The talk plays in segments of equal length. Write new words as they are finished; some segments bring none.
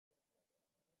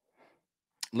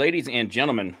Ladies and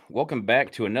gentlemen, welcome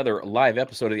back to another live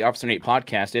episode of the Officer Nate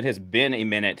podcast. It has been a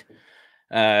minute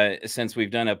since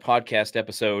we've done a podcast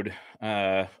episode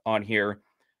on here,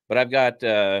 but I've got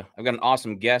an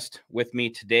awesome guest with me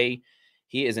today.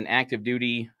 He is an active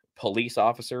duty police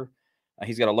officer.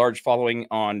 He's got a large following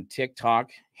on TikTok.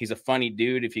 He's a funny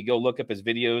dude. If you go look up his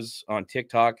videos on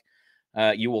TikTok,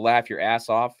 you will laugh your ass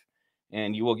off,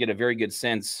 and you will get a very good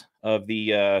sense of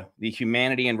the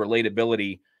humanity and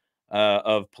relatability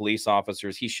of police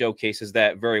officers. He showcases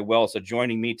that very well. So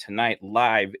joining me tonight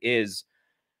live is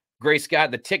Gray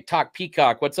Scott, the TikTok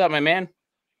Peacock. What's up, my man?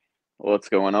 What's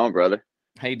going on, brother?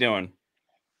 How you doing?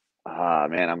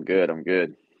 Man, I'm good. I'm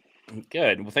good.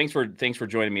 Good. Well, thanks for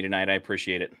joining me tonight. I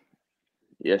appreciate it.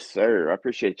 Yes, sir. I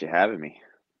appreciate you having me.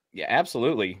 Yeah,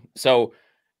 absolutely. So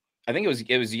I think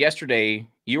it was yesterday.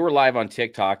 You were live on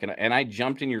TikTok, and I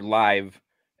jumped in your live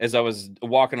as I was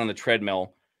walking on the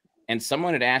treadmill, and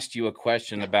someone had asked you a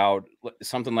question about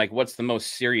something like, "What's the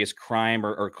most serious crime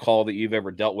or call that you've ever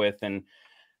dealt with?" And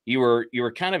you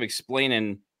were kind of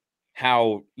explaining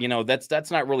how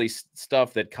that's not really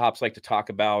stuff that cops like to talk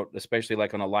about, especially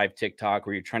like on a live TikTok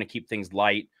where you're trying to keep things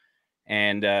light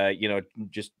and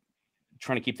just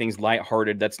trying to keep things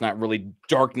lighthearted. That's not really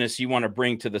darkness you want to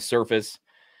bring to the surface.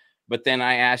 But then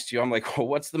I asked you, I'm like, well,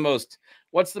 what's the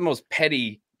most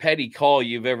petty call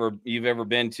you've ever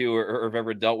been to or have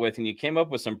ever dealt with? And you came up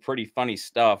with some pretty funny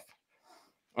stuff.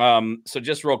 So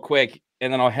just real quick,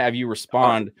 and then I'll have you All right.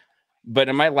 respond. But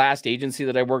in my last agency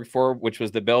that I worked for, which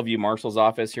was the Bellevue Marshal's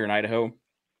office here in Idaho,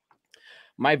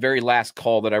 my very last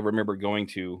call that I remember going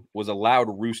to was a loud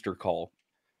rooster call.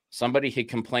 Somebody had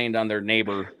complained on their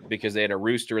neighbor because they had a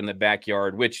rooster in the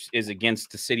backyard, which is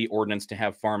against the city ordinance to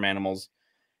have farm animals.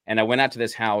 And I went out to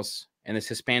this house, and this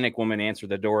Hispanic woman answered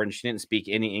the door, and she didn't speak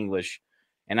any English.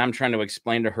 And I'm trying to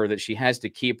explain to her that she has to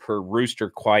keep her rooster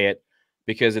quiet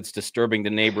because it's disturbing the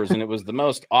neighbors. And it was the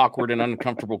most awkward and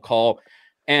uncomfortable call,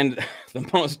 and the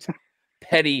most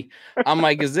petty. I'm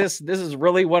like, is this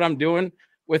really what I'm doing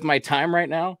with my time right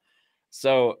now?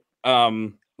 So,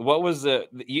 what was and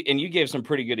you gave some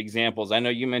pretty good examples. I know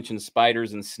you mentioned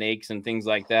spiders and snakes and things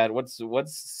like that. What's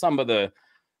some of the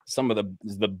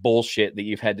bullshit that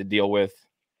you've had to deal with?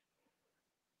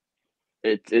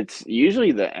 It's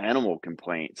usually the animal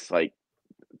complaints. Like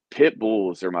pit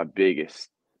bulls are my biggest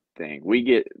thing. We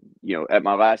get, at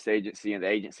my last agency and the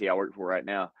agency I work for right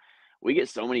now, we get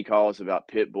so many calls about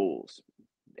pit bulls.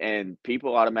 And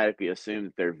people automatically assume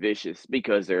that they're vicious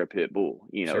because they're a pit bull.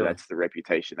 Sure. That's the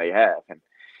reputation they have. And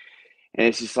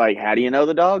it's just like, how do you know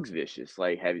the dog's vicious?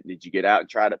 Like, did you get out and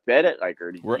try to pet it? Like,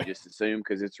 or did you Right. just assume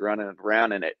because it's running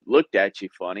around and it looked at you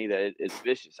funny that it's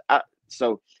vicious?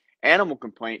 So animal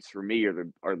complaints for me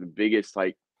are the biggest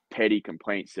like petty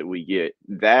complaints that we get.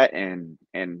 That and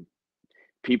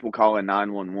people calling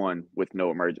 911 with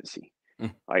no emergency.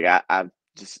 Mm. Like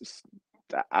just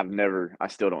I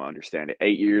still don't understand it.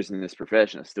 8 years in this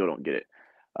profession, I still don't get it.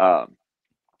 Um,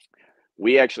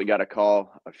 we actually got a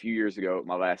call a few years ago at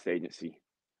my last agency.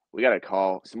 We got a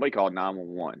call, somebody called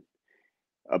 911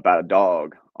 about a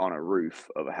dog on a roof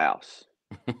of a house.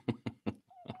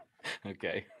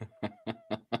 Okay.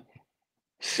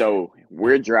 So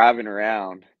we're driving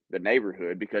around the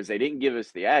neighborhood because they didn't give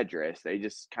us the address. They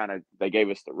just they gave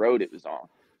us the road it was on.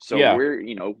 So Yeah.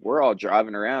 we're all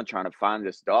driving around trying to find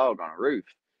this dog on a roof.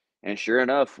 And sure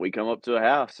enough, we come up to a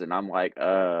house and I'm like,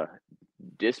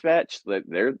 dispatch,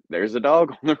 there's a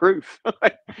dog on the roof.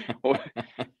 Well,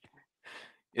 I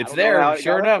It's don't know how there, it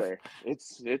sure got up enough. there.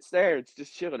 It's there. It's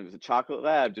just chilling. It was a chocolate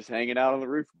lab just hanging out on the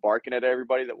roof, barking at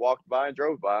everybody that walked by and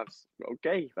drove by.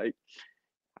 Okay, like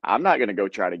I'm not gonna go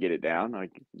try to get it down.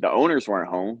 Like the owners weren't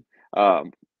home.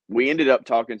 We ended up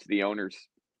talking to the owners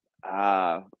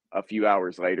a few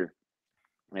hours later,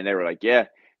 and they were like, "Yeah."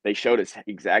 They showed us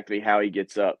exactly how he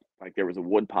gets up. Like there was a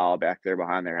wood pile back there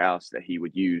behind their house that he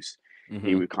would use. He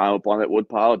Hmm. would climb up on that wood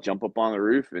pile, jump up on the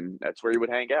roof, and that's where he would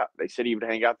hang out. They said he would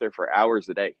hang out there for hours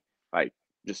a day, like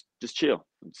just chill.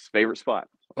 It's his favorite spot.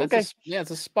 Okay, Yeah,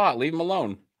 it's a spot. Leave him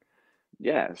alone.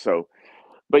 yeah. So,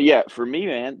 but yeah, for me,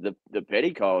 man, the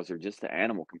petty calls are just the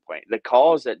animal complaint. The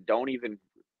calls that don't even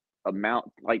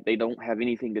amount, like they don't have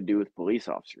anything to do with police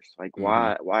officers. Like Hmm.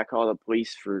 why call the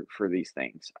police for these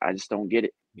things? I just don't get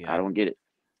it. I Yeah. don't get it.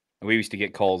 We used to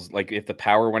get calls like if the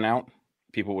power went out,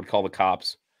 people would call the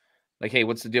cops. Like, hey,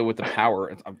 what's the deal with the power?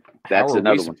 How That's are we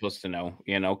another one. supposed to know?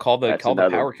 Call the That's call the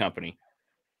another power one. company.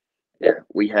 Yeah,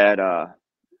 we had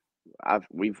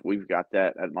we've got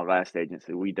that at my last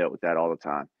agency. We dealt with that all the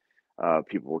time.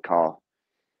 People would call.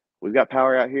 we've got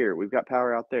power out here, we've got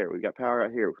power out there, we've got power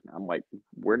out here. I'm like,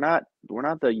 we're not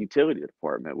the utility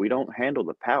department. We don't handle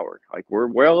the power. Like, we're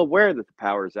well aware that the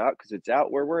power is out because it's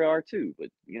out where we are too. But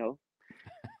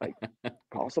like,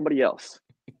 call somebody else.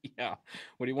 Yeah.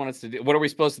 What do you want us to do? What are we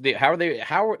supposed to do?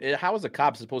 How is a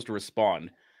cop supposed to respond?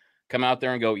 Come out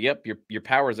there and go, "Yep, your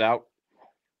power's out."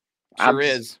 I'm Sure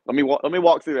just is. let me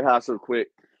walk through the house real quick.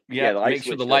 Yeah, the Yep. light Make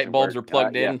sure the switch light doesn't bulbs work. are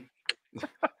plugged Yeah. in.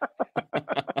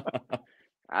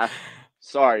 I,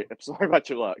 sorry. I'm sorry about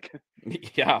your luck.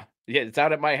 Yeah. Yeah, it's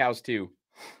out at my house too.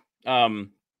 So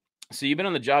you've been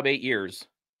on the job 8 years.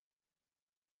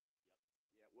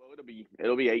 Well,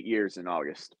 it'll be 8 years in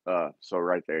August. So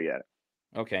right there, yeah.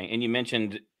 Okay. And you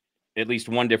mentioned at least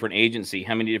one different agency.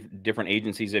 How many different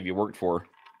agencies have you worked for?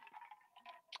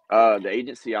 The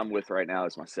agency I'm with right now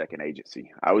is my second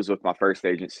agency. I was with my first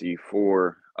agency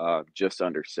for just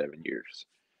under 7 years.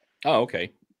 Oh,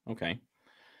 okay. Okay.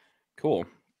 Cool.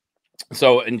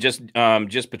 So, and just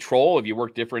patrol, have you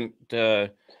worked different Uh,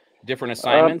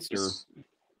 assignments or?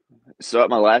 so at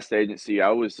my last agency,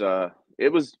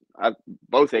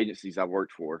 both agencies I've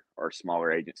worked for are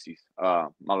smaller agencies.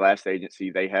 My last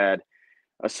agency, they had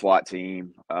a SWAT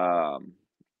team. About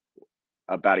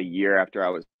a year after I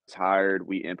was hired,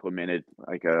 we implemented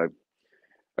like a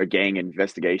gang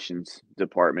investigations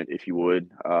department, if you would.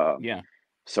 Yeah.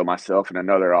 So myself and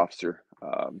another officer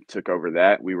took over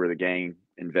that. We were the gang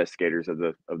investigators of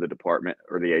the department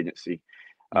or the agency.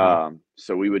 Mhm.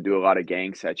 So we would do a lot of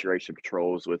gang saturation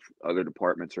patrols with other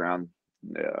departments around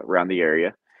the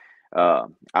area.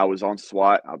 I was on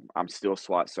SWAT. I'm still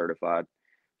SWAT certified.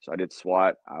 So I did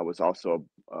SWAT. I was also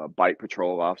a bike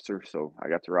patrol officer, so I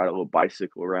got to ride a little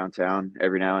bicycle around town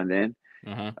every now and then.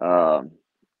 Uh-huh. Um,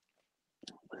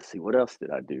 let's see, what else did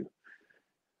I do?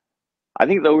 I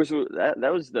think those were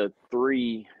that was the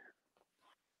three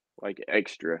like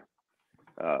extra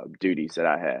duties that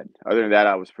I had. Other than that,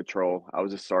 I was patrol. I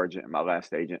was a sergeant in my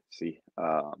last agency,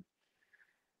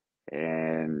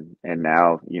 and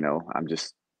now I'm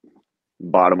just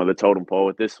bottom of the totem pole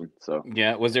with this one. So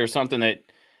Yeah, was there something that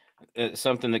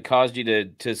caused you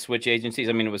to switch agencies?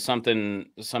 I mean, it was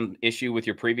some issue with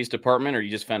your previous department, or you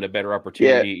just found a better yeah.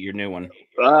 opportunity at your new one?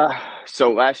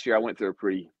 So last year I went through a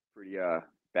pretty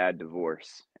bad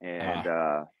divorce,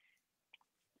 Ah.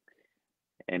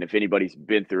 and if anybody's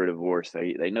been through a divorce,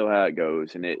 they know how it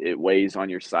goes, and it weighs on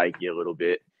your psyche a little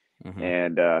bit. Mhm.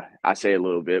 And I say a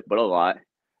little bit, but a lot.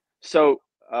 So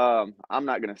I'm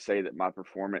not gonna say that my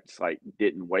performance like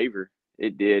didn't waver.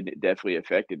 It did. It definitely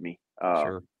affected me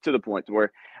Sure. to the point to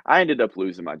where I ended up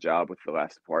losing my job with the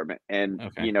last department. And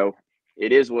Okay.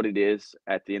 it is what it is.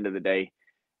 At the end of the day,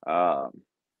 um,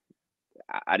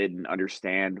 I didn't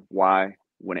understand why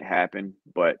when it happened,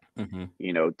 but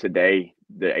Mhm. today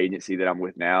the agency that I'm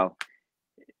with now,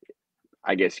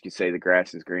 I guess you could say the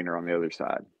grass is greener on the other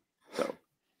side. So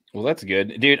Well, that's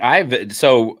good. Dude, I've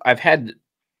had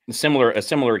a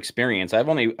similar experience. I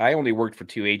only worked for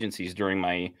 2 agencies during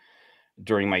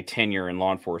my tenure in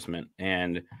law enforcement,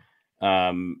 and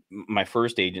my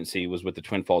first agency was with the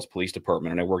Twin Falls Police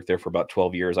Department, and I worked there for about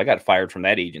 12 years. I got fired from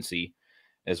that agency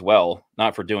as well,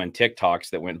 not for doing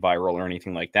TikToks that went viral or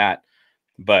anything like that,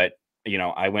 but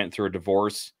I went through a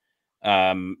divorce,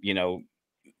 um, you know,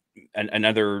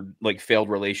 another like failed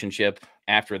relationship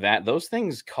after that. Those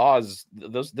things cause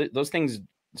those things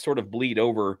sort of bleed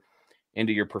over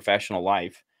into your professional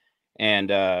life. And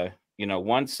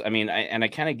once, I mean, I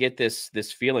kind of get this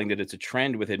feeling that it's a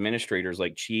trend with administrators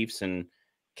like chiefs and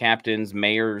captains,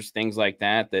 mayors, things like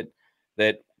that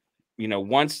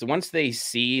once they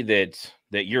see that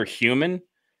you're human,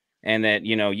 and that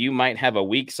you might have a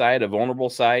weak side, a vulnerable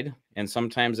side, and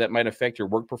sometimes that might affect your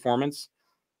work performance,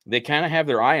 they kind of have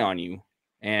their eye on you.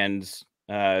 And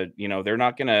they're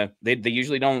not gonna, they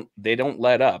usually don't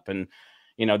let up. And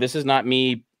this is not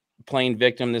me playing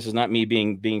victim. This is not me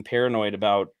being paranoid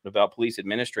about police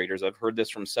administrators. I've heard this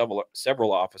from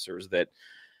several officers that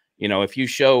if you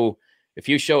show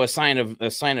a sign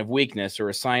of weakness or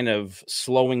a sign of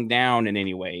slowing down in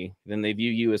any way, then they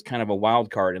view you as kind of a wild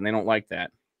card, and they don't like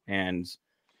that. And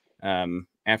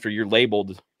after you're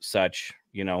labeled such,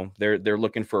 they're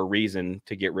looking for a reason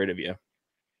to get rid of you.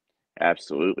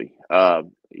 absolutely.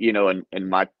 In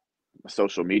my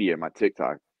social media, my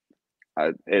TikTok,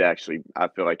 I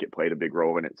feel like it played a big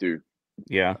role in it too.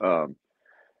 Yeah. Um,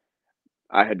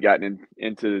 I had gotten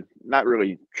into not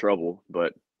really trouble,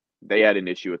 but they had an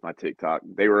issue with my TikTok.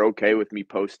 They were okay with me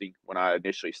posting when I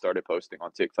initially started posting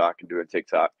on TikTok and doing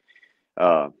TikTok.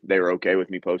 They were okay with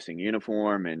me posting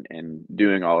uniform and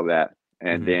doing all of that.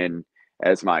 And Hmm. then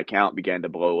as my account began to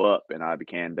blow up and I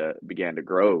began to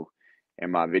grow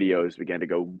and my videos began to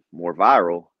go more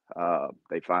viral,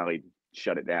 they finally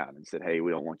shut it down and said, "Hey,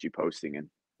 we don't want you posting in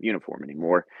uniform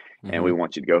anymore, and we Mm-hmm.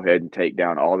 want you to go ahead and take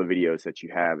down all the videos that you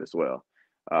have as well."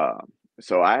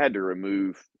 So I had to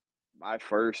remove my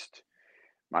first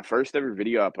my first ever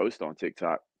video I posted on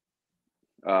TikTok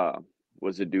uh,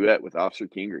 was a duet with Officer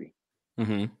Kingery.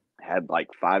 Mm-hmm. Had like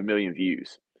 5 million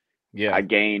views. I Yeah.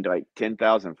 gained like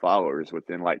 10,000 followers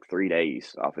within like 3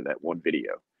 days off of that one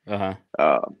video. Uh-huh.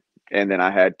 Um, and then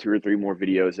I had two or three more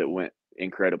videos that went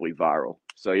incredibly viral.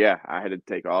 So yeah, I had to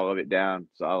take all of it down.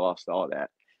 So I lost all of that.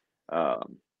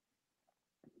 Um,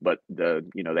 but the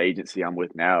agency I'm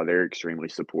with now, they're extremely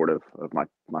supportive of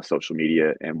my social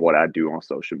media and what I do on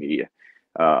social media.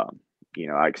 Um,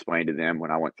 I explained to them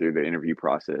when I went through the interview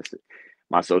process that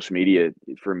my social media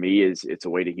for me is it's a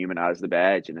way to humanize the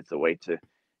badge, and it's a way to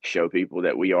show people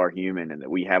that we are human and that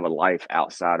we have a life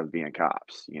outside of being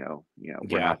cops. We're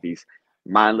Yeah. not these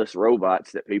mindless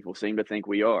robots that people seem to think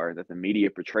we are, that the media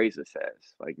portrays us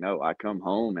as. Like, no, I come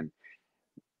home and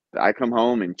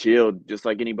chill just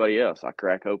like anybody else. I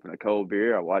crack open a cold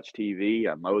beer, I watch TV,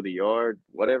 I mow the yard,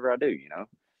 whatever I do.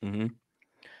 Mm-hmm.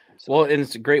 Well, So and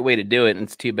it's a great way to do it. And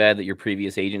it's too bad that your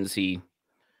previous agency,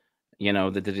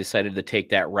 that they decided to take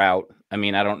that route. I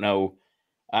mean, I don't know.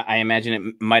 I imagine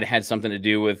it might have had something to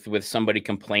do with somebody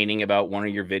complaining about one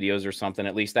of your videos or something.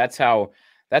 At least that's how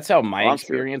my I'm sure.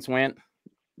 experience went.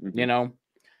 Hmm. You know,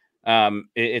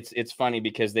 it's funny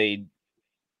because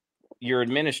your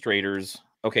administrators.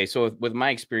 Okay, so with my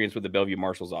experience with the Bellevue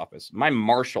Marshal's office, my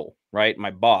marshal, right,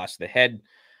 my boss, the head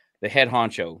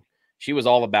honcho, she was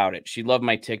all about it. She loved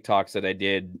my TikToks that I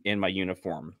did in my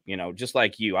uniform. Just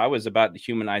like you, I was about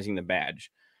humanizing the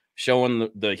badge, showing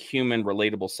the human,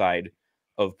 relatable side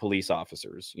of police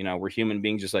officers. We're human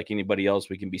beings just like anybody else.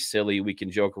 We can be silly, we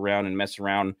can joke around and mess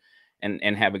around, and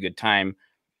have a good time.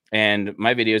 And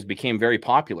my videos became very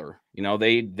popular.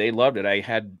 They loved it. I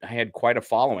had quite a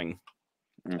following.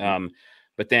 Hmm. Um,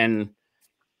 but then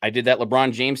I did that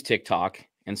LeBron James TikTok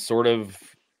and sort of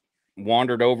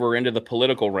wandered over into the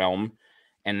political realm,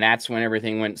 and that's when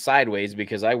everything went sideways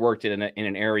because I worked in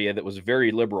an area that was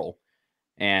very liberal,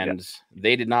 Yeah. and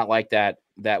they did not like that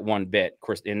one bit. Of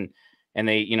course, and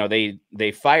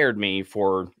they fired me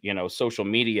for social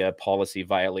media policy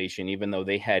violation, even though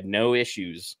they had no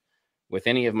issues with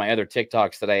any of my other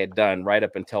TikToks that I had done right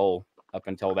up until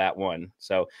that one.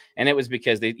 So, and it was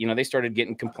because they started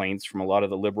getting complaints from a lot of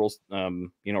the liberals,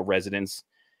 residents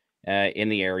in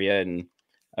the area, and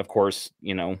of course,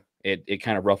 it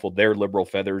kind of ruffled their liberal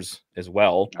feathers as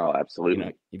well. Oh,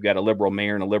 absolutely. You've got a liberal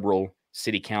mayor and a liberal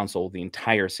city council, the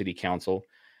entire city council,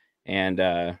 and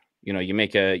you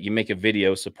make a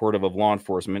video supportive of law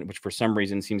enforcement, which for some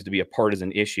reason seems to be a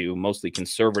partisan issue. Mostly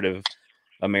conservative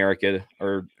America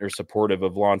are supportive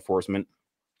of law enforcement,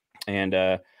 and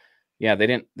yeah, they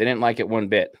didn't like it one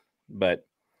bit. But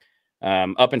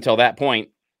up until that point,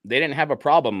 they didn't have a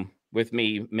problem with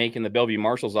me making the Bellevue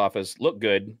Marshal's office look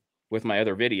good with my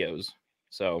other videos.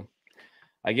 So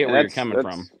I get And where you're that's coming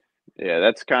from. that's yeah,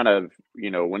 that's kind of,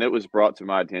 when it was brought to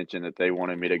my attention that they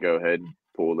wanted me to go ahead and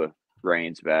pull the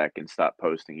reins back and stop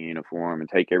posting in uniform and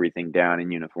take everything down in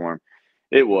uniform.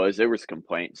 There was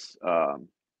complaints. Obviously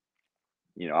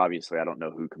I don't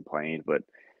know who complained, but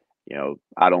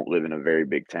I don't live in a very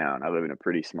big town. I live in a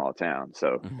pretty small town,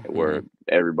 so Mm-hmm. where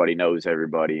everybody knows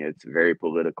everybody. It's very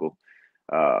political.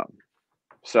 Um,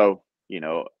 so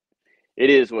it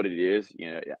is what it is.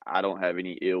 I don't have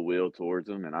any ill will towards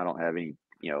them, and I don't have any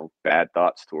bad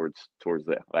thoughts towards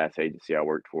the last agency I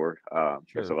worked for.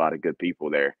 There's a Sure. lot of good people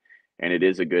there, and it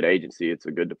is a good agency. It's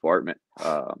a good department.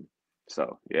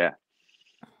 So yeah.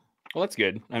 Well, that's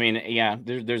good. I mean, yeah,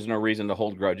 there's no reason to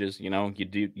hold grudges. You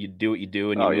do what you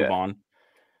do and you Oh move yeah. on.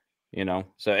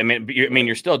 So I mean, Right.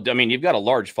 you're still. I mean, you've got a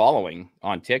large following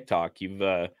on TikTok. You've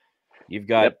got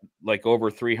Yep. like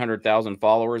over 300,000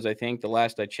 followers, I think, the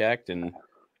last I checked, and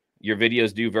your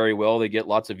videos do very well. They get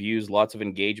lots of views, lots of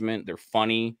engagement. They're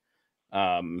funny.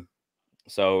 Um,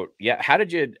 so yeah, how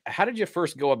did you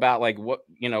first go about, like, what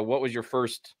was your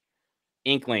first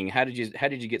inkling? How did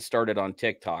you get started on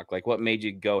TikTok? Like, what made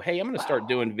you go, "Hey, I'm going to start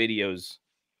doing videos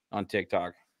on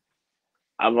TikTok"?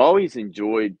 I've always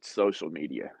enjoyed social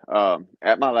media.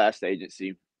 At my last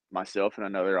agency, myself and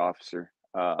another officer,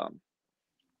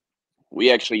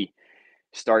 we actually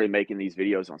started making these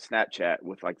videos on Snapchat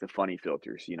with like the funny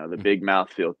filters, the Mhm. big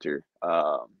mouth filter.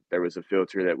 There was a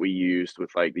filter that we used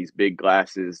with like these big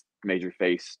glasses, made your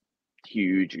face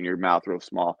huge and your mouth real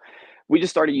small. We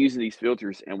just started using these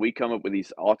filters and we come up with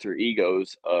these alter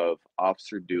egos of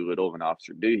Officer Doolittle and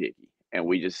Officer Doohickey. And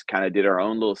we just kind of did our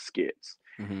own little skits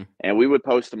Mhm. and we would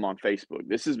post them on Facebook.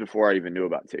 This is before I even knew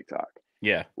about TikTok.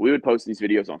 Yeah. We would post these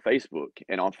videos on Facebook,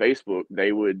 and on Facebook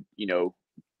they would,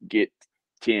 get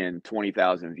 10,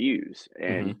 20,000 views, Hmm.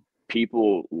 and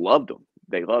people loved them.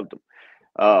 They loved them.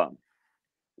 Um,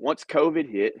 Once COVID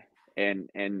hit, and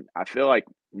I feel like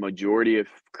majority of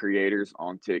creators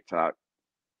on TikTok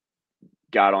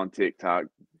got on TikTok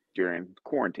during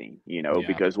quarantine, Yeah.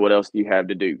 because what else do you have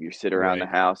to do? You sit around the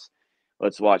Right. house,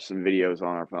 let's watch some videos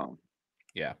on our phone.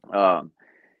 Yeah. Um,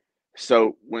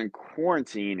 so when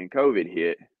quarantine and COVID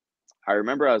hit, I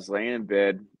remember I was laying in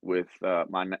bed with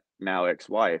my now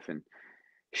ex-wife, and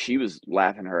she was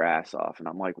laughing her ass off. And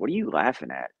I'm like, "What are you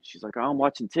laughing at?" She's like, "Oh, I'm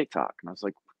watching TikTok." And I was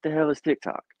like, "What the hell is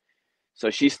TikTok?" So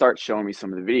she starts showing me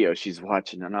some of the videos she's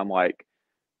watching, and I'm like,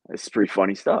 "It's pretty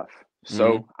funny stuff." Hmm.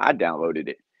 So I downloaded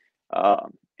it.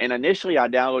 And initially, I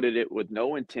downloaded it with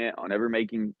no intent on ever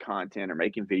making content or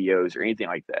making videos or anything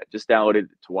like that. Just downloaded it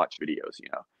to watch videos.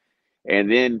 And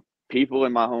then people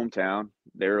in my hometown,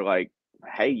 they were like,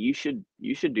 "Hey, you should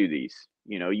do these.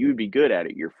 You would be good at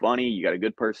it. You're funny. You got a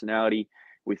good personality.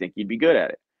 We think you'd be good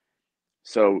at it."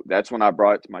 So that's when I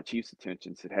brought it to my chief's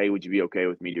attention. Said, "Hey, would you be okay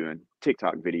with me doing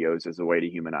TikTok videos as a way to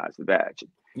humanize the badge?"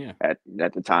 Yeah. At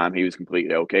the time, he was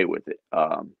completely okay with it.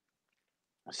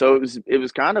 So it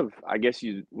was kind of, I guess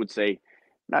you would say,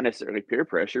 not necessarily peer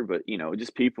pressure, but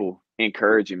just people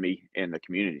encouraging me in the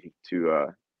community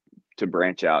to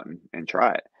branch out and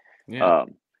try it. Yeah.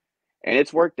 Um, and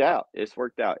it's worked out. It's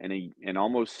worked out. And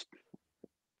almost,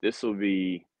 this will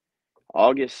be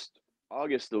August.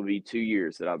 August will be 2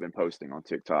 years that I've been posting on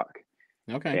TikTok,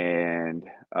 Okay. and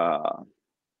uh,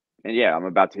 and yeah, I'm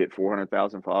about to hit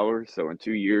 400,000 followers. So in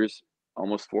 2 years,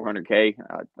 almost 400K.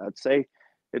 I'd say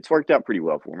it's worked out pretty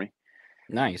well for me.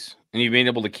 Nice. And you've been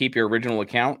able to keep your original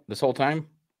account this whole time?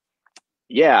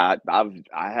 Yeah,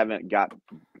 I haven't got,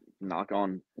 knock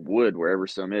on wood, wherever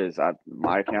some is.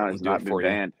 My account I'll has do it not been for you.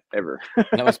 banned ever.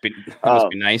 That must be that must um,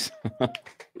 be nice.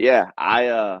 yeah,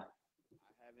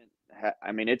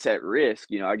 I mean, it's at risk.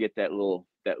 I get that little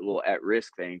at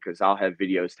risk thing because I'll have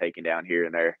videos taken down here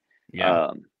and there, Yeah.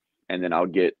 um, and then I'll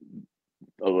get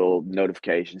a little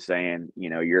notification saying,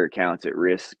 your account's at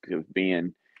risk of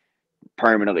being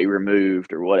permanently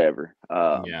removed or whatever,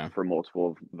 Yeah. for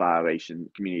multiple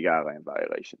community guideline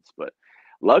violations. But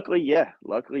luckily,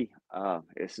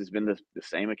 this has been the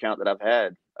same account that I've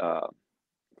had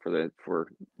for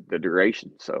the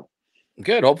duration. So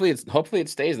Good. Hopefully it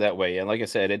stays that way. And like I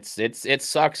said, it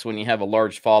sucks when you have a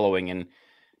large following and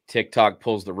TikTok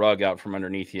pulls the rug out from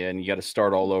underneath you and you got to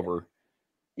start all over.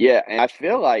 yeah, and I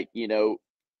feel like, especially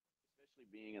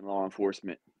being in law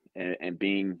enforcement and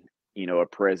being, a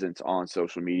presence on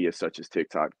social media such as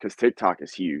TikTok, because TikTok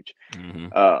is huge. Hmm.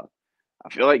 Uh, I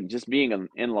feel like just being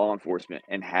in law enforcement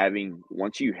and having,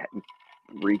 once you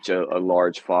reach a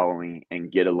large following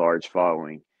and get a large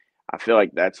following, I feel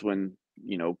like that's when,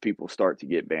 people start to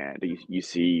get banned. You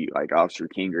see, like Officer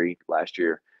Kingery last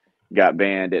year got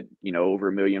banned at, over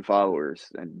 1 million followers,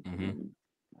 Hmm. and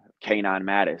K9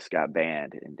 Mattis got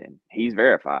banned, and then he's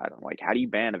verified. I'm like, how do you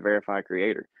ban a verified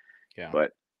creator? Yeah.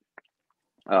 But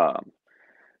um,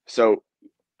 so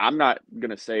I'm not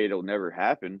gonna say it'll never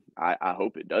happen. I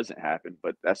hope it doesn't happen,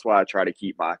 but that's why I try to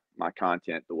keep my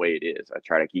content the way it is. I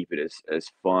try to keep it as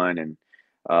fun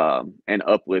and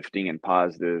uplifting and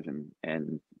positive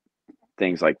and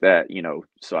things like that,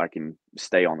 so I can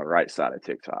stay on the right side of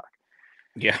TikTok.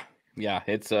 Yeah. Yeah.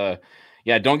 It's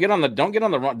yeah, don't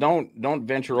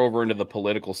venture over into the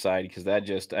political side because that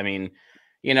just I mean,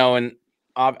 and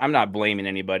I'm not blaming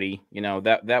anybody.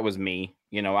 That was me.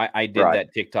 I did Right.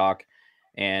 that TikTok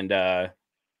and that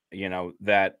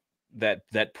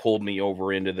pulled me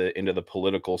over into the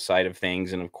political side of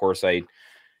things. And of course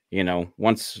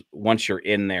once you're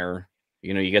in there,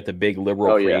 you get the big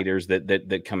liberal Oh yeah. creators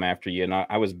that come after you. And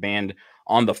I was banned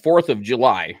on the 4th of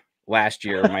July last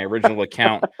year. My original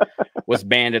account was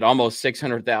banned at almost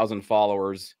 600,000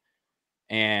 followers.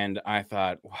 And I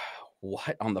thought, wow,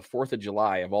 what on the 4th of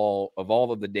July of all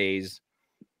of the days.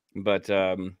 But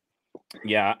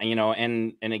yeah,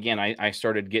 and again, I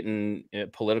started getting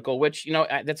political, which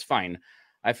that's fine.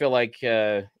 I feel like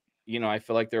I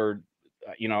feel like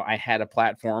I had a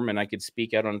platform and I could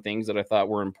speak out on things that I thought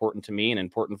were important to me and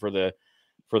important for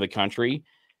the country.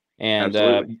 And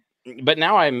Absolutely. but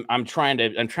now I'm trying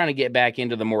to get back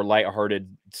into the more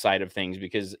lighthearted side of things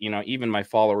because even my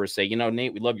followers say,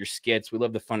 Nate, we love your skits, we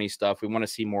love the funny stuff, we want to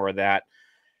see more of that.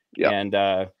 Yep. And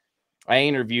I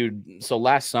interviewed so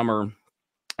last summer.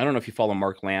 I don't know if you follow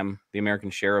Mark Lamb, the American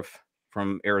sheriff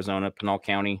from Arizona, Pinal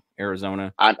County,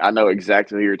 Arizona. I know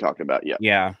exactly who you're talking about. Yep.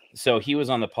 Yeah. So he was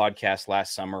on the podcast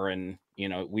last summer and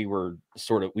we were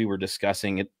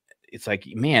discussing it. It's like,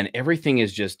 man, everything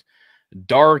is just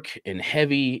dark and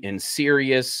heavy and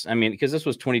serious. I mean, because this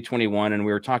was 2021 and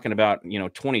we were talking about,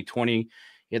 2020,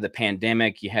 you had the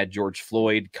pandemic, you had George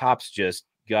Floyd, cops just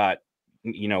got,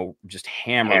 just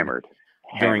hammered Hammered,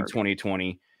 during hammered.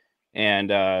 2020.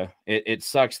 And it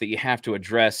sucks that you have to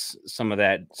address some of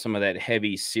that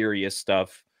heavy, serious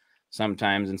stuff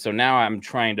sometimes. And so now I'm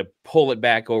trying to pull it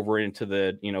back over into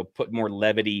the, put more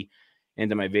levity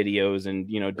into my videos and,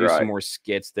 do some Right. more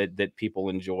skits that people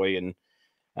enjoy. And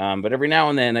but every now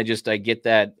and then I get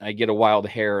a wild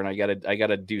hair and I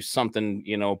gotta do something,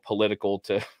 political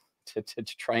to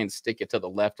try and stick it to the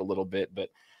left a little bit. But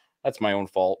that's my own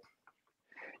fault.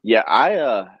 Yeah,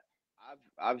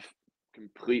 I've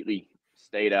completely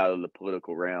stayed out of the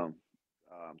political realm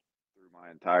through my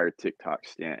entire TikTok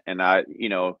stint, and I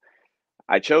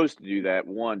chose to do that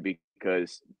one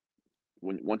because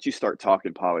once you start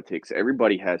talking politics,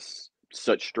 everybody has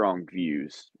such strong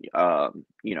views.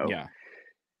 Yeah,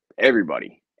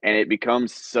 Everybody, and it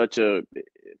becomes such a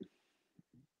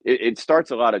it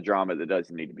starts a lot of drama that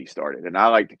doesn't need to be started, and I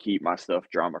like to keep my stuff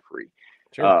drama free.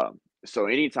 sure. So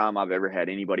anytime I've ever had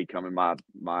anybody come in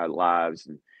my lives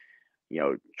and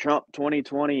Trump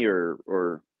 2020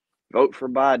 or vote for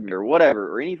Biden or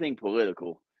whatever or anything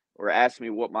political or ask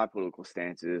me what my political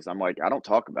stance is, I'm like, I don't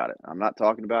talk about it. I'm not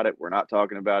talking about it. We're not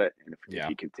talking about it. And if Yeah.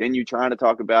 you continue trying to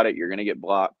talk about it, you're going to get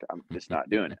blocked. I'm just not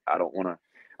doing it. I don't want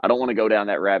to go down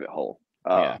that rabbit hole.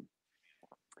 Yeah.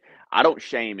 I don't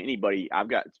shame anybody. I've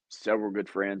got several good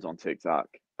friends on TikTok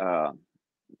and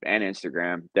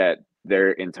Instagram that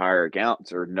their entire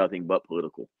accounts are nothing but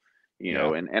political,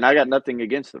 Yeah. and I got nothing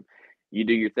against them. You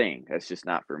do your thing. That's just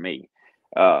not for me.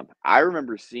 I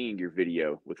remember seeing your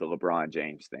video with the LeBron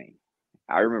James thing.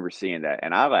 I remember seeing that,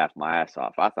 and I laughed my ass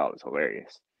off. I thought it was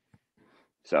hilarious.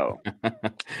 So Well,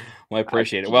 I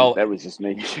appreciate it. that was just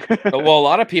me. Well, a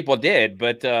lot of people did,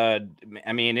 but I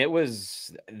mean, it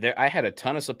was there. I had a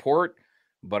ton of support,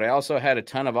 but I also had a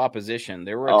ton of opposition.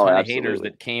 There were a Oh, ton of haters absolutely.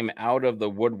 that came out of the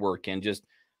woodwork and just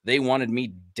they wanted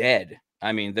me dead.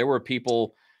 I mean, there were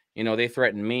people, they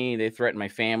threatened me, they threatened my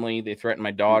family, they threatened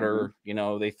my Hmm. daughter,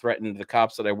 they threatened the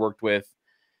cops that I worked with.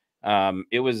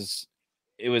 It was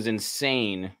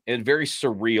insane. It was very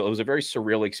surreal. It was a very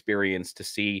surreal experience to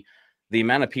see the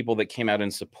amount of people that came out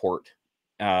in support.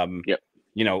 Um, Yep.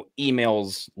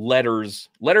 Emails, letters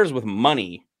with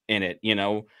money in it,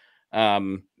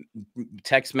 um,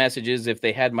 text messages if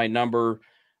they had my number,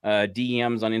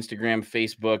 DMs on Instagram,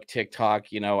 Facebook, TikTok.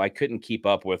 I couldn't keep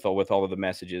up with all of the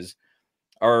messages.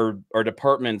 Our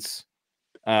department's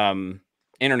um,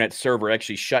 internet server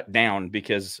actually shut down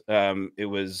because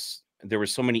there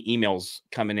was so many emails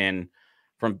coming in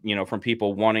from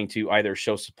people wanting to either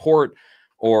show support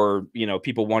or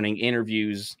people wanting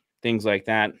interviews, things like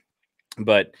that.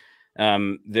 But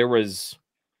there was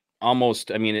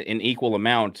almost, I mean, an equal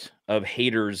amount of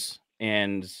haters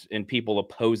and people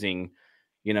opposing,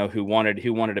 who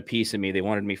wanted a piece of me. They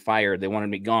wanted me fired. They wanted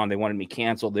me gone. They wanted me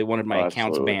canceled. They wanted my Oh,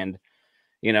 accounts absolutely. banned.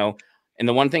 You know, and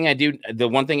the one thing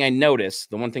I noticed,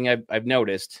 the one thing I've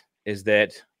noticed is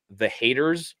that the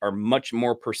haters are much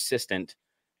more persistent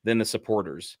than the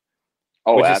supporters,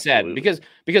 Oh, which is sad absolutely.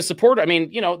 because support, I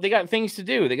mean, they got things to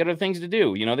do. They got other things to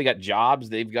do. They got jobs,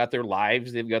 they've got their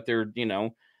lives, they've got their,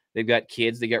 they've got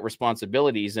kids, they got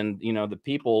responsibilities. And, the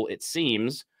people, it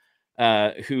seems,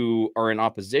 who are in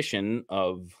opposition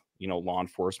of, law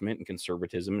enforcement and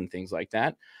conservatism and things like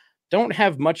that, don't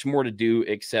have much more to do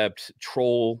except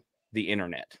troll the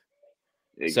internet.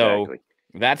 So Exactly.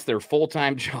 that's their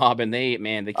full-time job. And they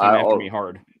came I after me oh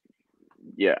hard.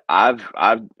 Yeah, I've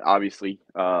obviously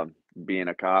being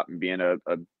a cop and being a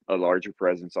larger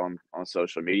presence on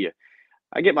social media,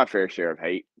 I get my fair share of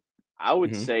hate. I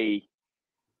would Hmm. say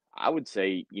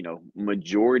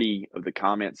majority of the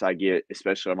comments I get,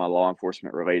 especially on my law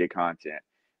enforcement related content,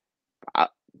 I,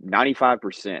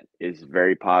 95% is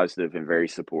very positive and very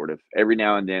supportive. Every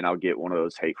now and then I'll get one of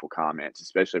those hateful comments,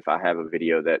 especially if I have a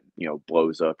video that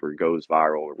blows up or goes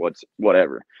viral or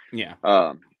whatever. Yeah.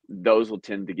 Those will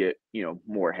tend to get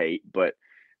more hate, but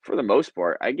for the most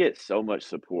part I get so much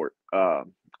support.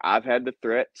 I've had the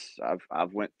threats.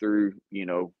 I've went through,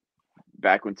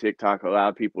 back when TikTok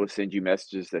allowed people to send you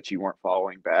messages that you weren't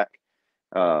following back.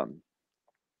 um,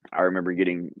 I remember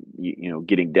getting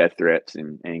death threats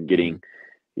and Hmm. getting,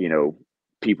 you know,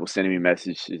 people sending me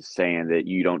messages saying that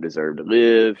you don't deserve to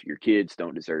live, your kids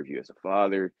don't deserve you as a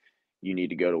father, you need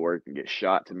to go to work and get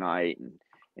shot tonight,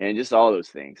 and just all those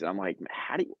things. And I'm like,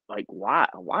 how do you like why?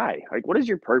 Like, what is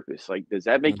your purpose? Like, does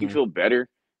that make you Hmm. feel better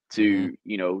Hmm.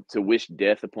 to wish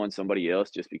death upon somebody else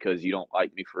just because you don't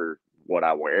like me for what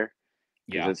I wear?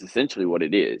 Because Yeah. that's essentially what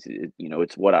it is.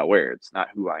 It's what I wear. It's not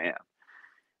who I am.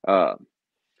 Uh,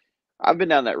 I've been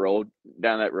down that road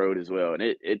as well, and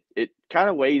it kind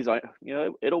of weighs on,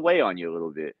 it'll weigh on you a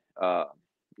little bit.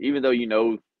 Even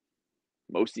though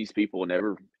most of these people will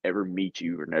never ever meet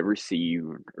you or never see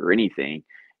you or anything,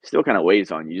 still kind of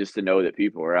weighs on you just to know that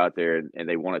people are out there and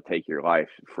they want to take your life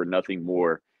for nothing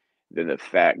more than the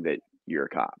fact that you're a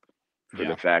cop, for the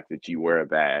Yeah. fact that you wear a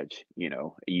badge,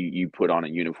 you put on a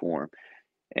uniform,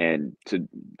 and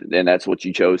then that's what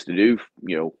you chose to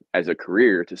do, as a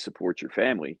career to support your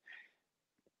family.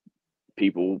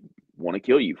 People want to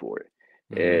kill you for it.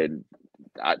 Hmm.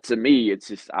 And to me, it's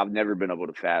just, I've never been able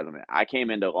to fathom it. I came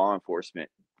into law enforcement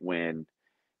when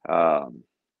um,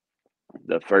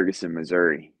 the Ferguson,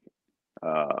 Missouri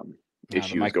The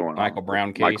issue was going on Michael with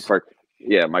Brown case.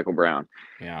 Yeah, Michael Brown.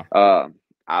 Yeah. Um,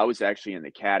 I was actually in the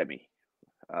academy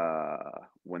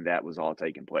when that was all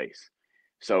taking place.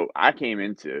 So I came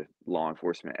into law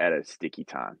enforcement at a sticky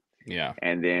time. Yeah.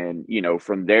 And then,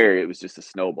 from there, it was just a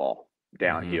snowball Hmm.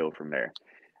 downhill from there.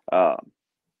 Um,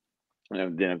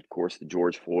 and then, of course, the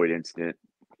George Floyd incident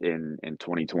in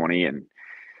 2020.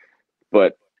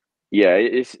 But yeah,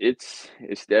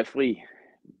 it's definitely,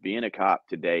 being a cop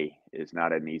today is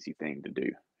not an easy thing to do.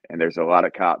 And there's a lot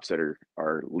of cops that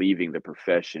are leaving the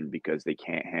profession because they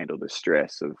can't handle the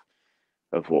stress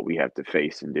of what we have to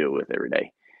face and deal with every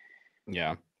day.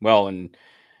 Yeah. Well, and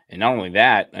not only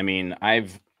that, I mean,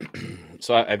 I've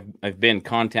I've been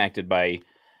contacted by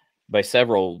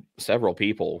several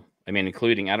people. I mean,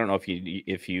 including, I don't know if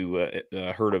you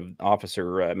heard of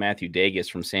Officer Matthew Dagus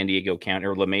from San Diego County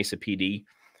or La Mesa PD.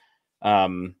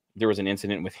 There was an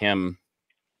incident with him.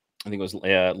 I think it was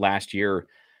last year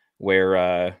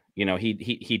where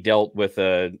he dealt with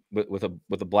a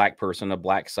black person, a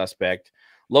black suspect,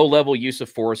 low level use of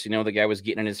force. The guy was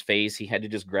getting in his face. He had to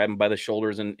just grab him by the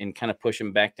shoulders and kind of push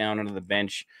him back down onto the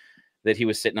bench that he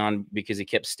was sitting on because he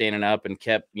kept standing up and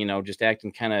kept just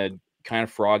acting kind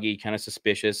of froggy, kind of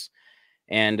suspicious,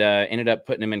 and ended up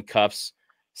putting him in cuffs.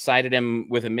 Cited him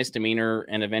with a misdemeanor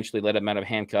and eventually let him out of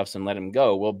handcuffs and let him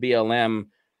go. Well, BLM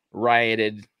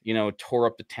rioted, tore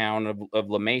up the town of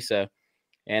La Mesa,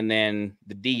 and then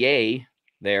the DA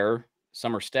there,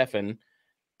 Summer Stephan,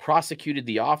 prosecuted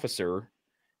the officer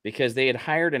because they had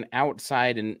hired an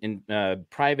outside and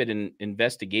private and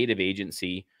investigative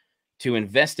agency to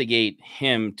investigate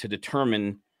him to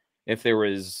determine if there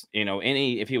was,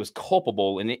 if he was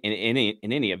culpable in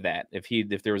any of that,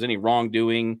 if there was any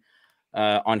wrongdoing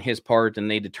on his part,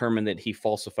 and they determined that he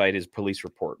falsified his police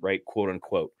report, right, quote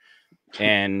unquote.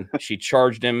 And she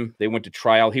charged him. They went to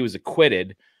trial. He was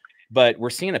acquitted, but we're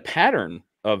seeing a pattern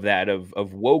of that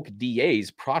of woke DAs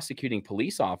prosecuting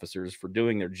police officers for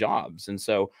doing their jobs. And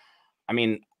so, I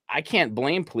mean, I can't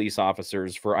blame police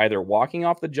officers for either walking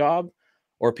off the job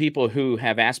or people who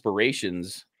have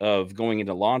aspirations of going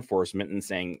into law enforcement and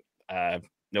saying,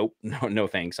 nope, no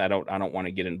thanks. I don't want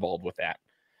to get involved with that,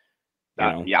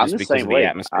 Yeah, I'm just the because same of the way.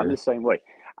 I'm the atmosphere. same way.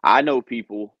 I know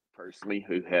people personally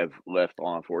who have left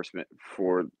law enforcement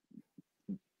for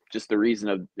just the reason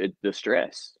of the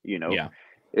stress. Yeah.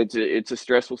 It's a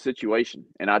stressful situation,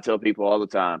 and I tell people all the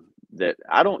time that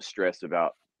I don't stress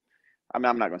about. I mean,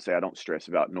 I'm not going to say I don't stress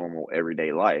about normal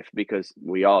everyday life, because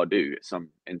we all do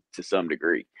and to some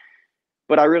degree.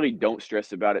 But I really don't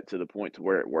stress about it to the point to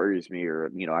where it worries me,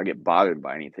 or I get bothered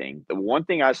by anything. The one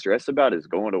thing I stress about is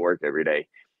going to work every day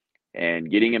and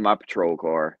getting in my patrol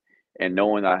car and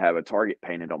knowing I have a target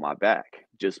painted on my back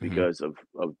just Hmm. because of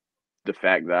the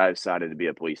fact that I decided to be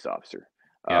a police officer.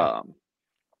 Yeah. Um,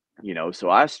 so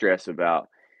I stress about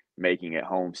making it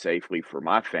home safely for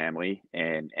my family,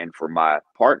 and for my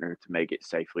partner to make it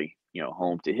safely,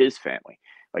 home to his family.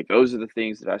 Like, those are the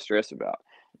things that I stress about.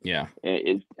 Yeah.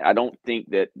 And I don't think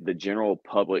that the general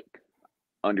public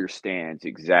understands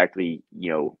exactly,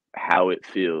 how it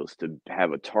feels to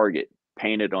have a target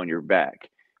painted on your back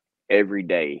every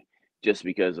day just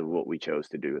because of what we chose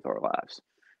to do with our lives.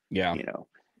 Yeah. You know,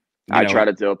 You I know, try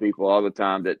to tell people all the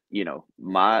time that,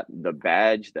 the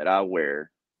badge that I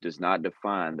wear does not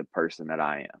define the person that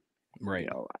I am. right.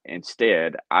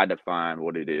 Instead, I define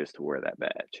what it is to wear that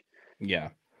badge. Yeah.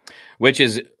 Which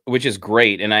is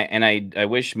great. And I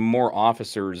wish more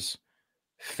officers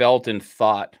felt and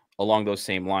thought along those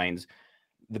same lines.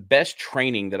 The best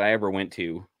training that I ever went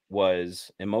to was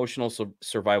emotional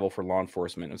survival for law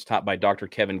enforcement. It was taught by Dr.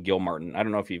 Kevin Gilmartin. I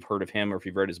don't know if you've heard of him or if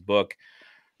you've read his book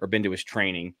or been to his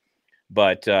training,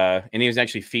 but and he was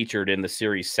actually featured in the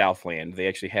series Southland. They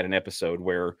actually had an episode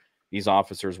where these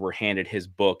officers were handed his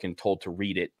book and told to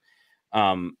read it.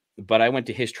 But I went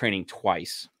to his training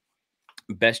twice.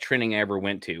 Best training I ever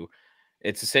went to.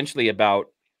 It's essentially about,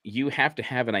 you have to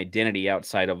have an identity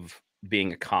outside of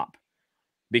being a cop.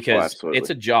 Oh, because it's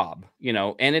absolutely. a job,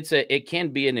 and it can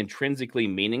be an intrinsically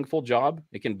meaningful job.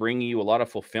 It can bring you a lot of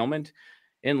fulfillment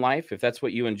in life if that's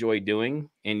what you enjoy doing,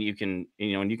 and you can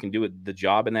do it, the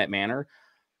job, in that manner.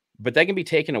 But that can be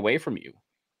taken away from you,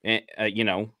 at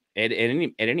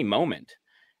any moment.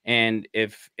 And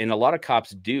a lot of cops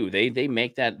do, they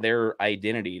make that their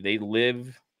identity. They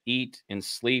live, eat, and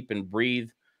sleep and breathe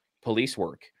police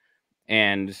work.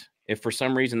 And if for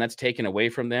some reason that's taken away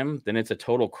from them, then it's a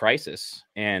total crisis.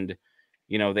 And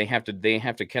they have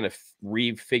to kind of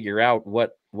figure out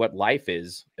what life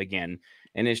is again.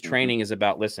 And his Hmm. training is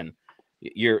about, listen,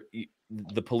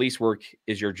 the police work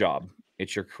is your job.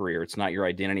 It's your career. It's not your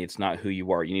identity. It's not who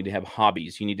you are. You need to have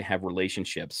hobbies. You need to have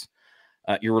relationships.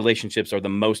 Your relationships are the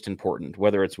most important,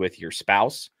 whether it's with your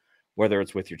spouse, whether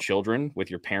it's with your children, with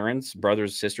your parents,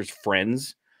 brothers, sisters,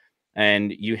 friends.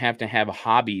 And you have to have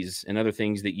hobbies and other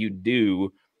things that you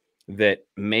do that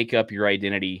make up your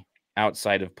identity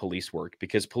outside of police work,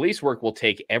 because police work will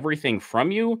take everything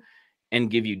from you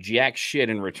and give you jack shit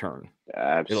in return.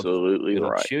 It'll Absolutely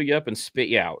it'll right. chew you up and spit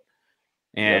you out.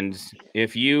 Yep. And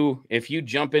if you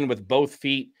jump in with both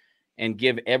feet and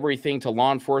give everything to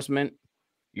law enforcement,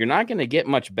 you're not going to get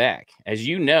much back. As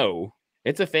you know,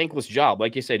 it's a thankless job.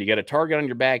 Like you said, you got a target on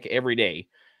your back every day.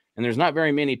 And there's not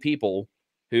very many people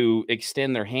who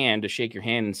extend their hand to shake your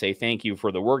hand and say thank you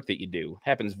for the work that you do. It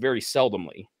happens very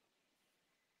seldomly.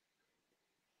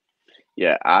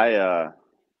 Yeah, I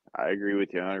agree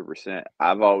with you 100%.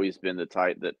 I've always been the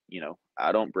type that,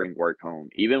 I don't bring work home.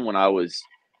 Even when I was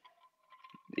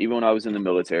in the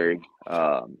military,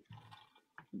 I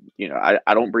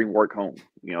don't bring work home.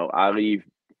 I leave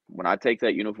when I take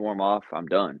that uniform off, I'm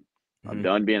done. I'm Mhm.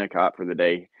 done being a cop for the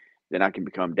day. Then I can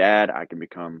become dad. I can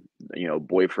become,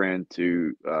 boyfriend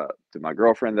to my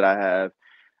girlfriend that I have.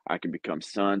 I can become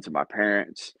son to my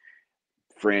parents,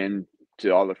 friend to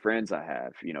all the friends I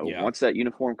have. Yeah. Once that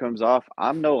uniform comes off,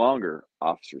 I'm no longer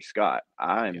Officer Scott.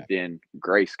 I am Yeah. then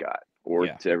Gray Scott, or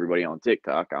Yeah. to everybody on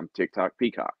TikTok, I'm TikTok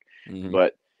Peacock. Mhm.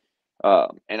 But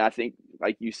and I think,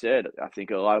 like you said, I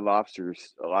think a lot of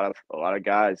officers, a lot of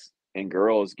guys and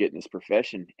girls get in this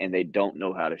profession and they don't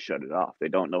know how to shut it off. They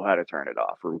don't know how to turn it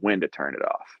off or when to turn it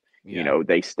off. Yeah.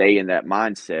 They stay in that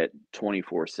mindset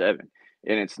 24/7,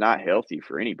 and it's not healthy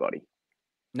for anybody.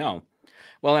 No.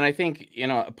 Well, and I think,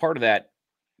 a part of that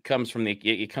comes from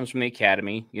it comes from the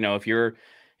academy. If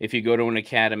you go to an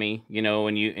academy,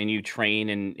 and you train,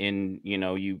 and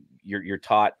you're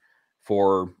taught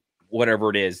for whatever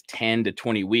it is, 10 to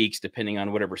 20 weeks, depending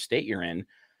on whatever state you're in.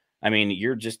 I mean,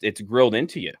 it's grilled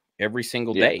into you every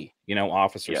single Yeah, day,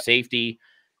 officer yeah, safety,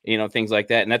 things like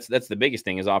that. And that's the biggest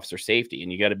thing, is officer safety.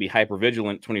 And you got to be hyper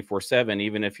vigilant 24/7,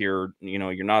 even if you're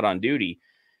not on duty.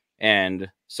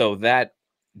 And so that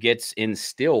gets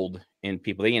instilled in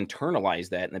people. They internalize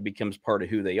that, and it becomes part of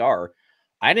who they are.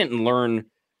 I didn't learn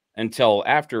until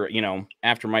after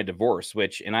my divorce,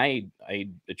 and I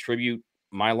attribute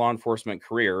my law enforcement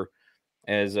career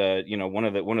as one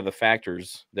of the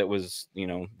factors that was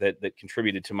that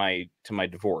contributed to my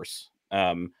divorce,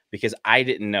 because I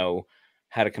didn't know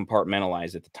how to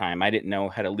compartmentalize at the time. I didn't know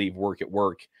how to leave work at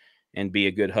work and be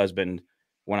a good husband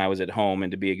when I was at home,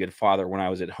 and to be a good father when I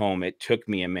was at home. It took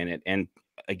me a minute, and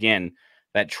again,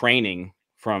 that training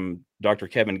from Dr.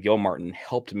 Kevin Gilmartin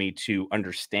helped me to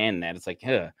understand that. It's like,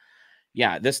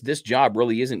 yeah, this job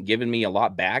really isn't giving me a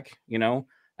lot back.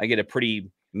 I get a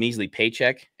pretty measly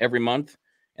paycheck every month,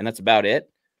 and that's about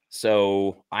it.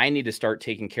 So I need to start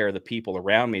taking care of the people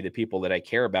around me, the people that I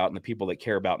care about, and the people that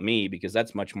care about me, because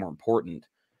that's much more important.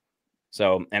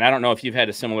 So, and I don't know if you've had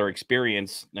a similar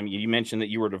experience. I mean, you mentioned that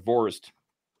you were divorced.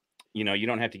 You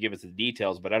don't have to give us the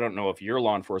details, but I don't know if your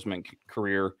law enforcement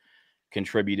career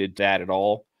contributed to that at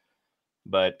all.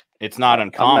 But it's not I'm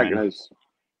not uncommon. gonna.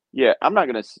 Yeah, I'm not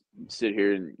gonna sit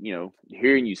here and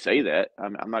hearing you say that.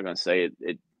 I'm not gonna say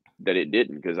it that it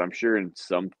didn't, because I'm sure in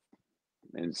some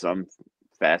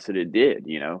facet it did.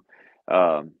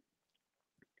 Um,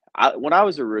 when I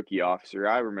was a rookie officer,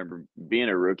 I remember being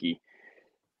a rookie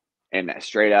and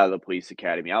straight out of the police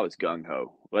academy, I was gung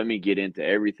ho. Let me get into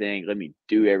everything. Let me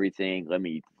do everything. Let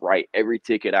me write every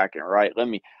ticket I can write.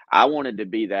 I wanted to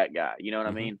be that guy. You know what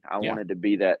I Hmm. mean? I Yeah. wanted to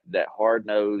be that hard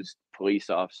nosed police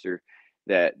officer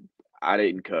that I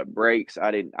didn't cut breaks.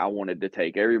 I wanted to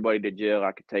take everybody to jail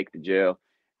I could take to jail,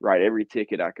 write every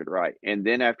ticket I could write. And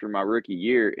then after my rookie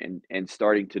year and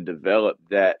starting to develop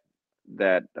that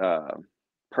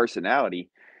personality,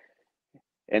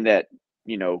 and that,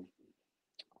 you know,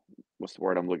 what's the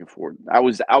word I'm looking for? I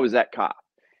was that cop.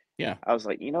 Yeah. I was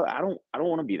like, I don't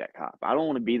want to be that cop. I don't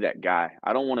want to be that guy.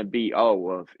 I don't want to be, oh,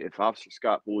 well, if Officer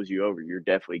Scott pulls you over, you're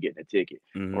definitely getting a ticket.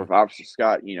 Or Hmm. if Officer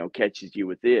Scott, catches you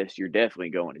with this, you're definitely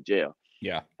going to jail.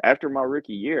 Yeah. After my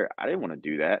rookie year, I didn't want to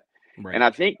do that. And Right. I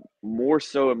think more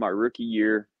so in my rookie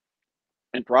year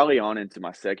and probably on into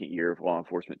my second year of law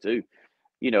enforcement too,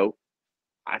 you know,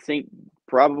 I think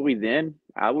probably then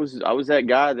I was that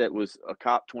guy that was a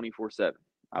cop 24/7.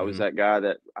 I was Hmm. that guy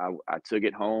that I took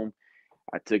it home.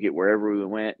 I took it wherever we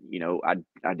went.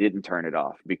 I didn't turn it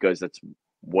off because that's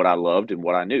what I loved and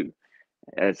what I knew.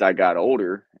 As I got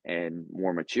older and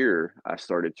more mature, I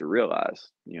started to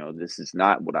realize, this is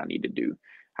not what I need to do.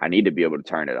 I need to be able to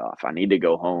turn it off. I need to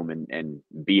go home and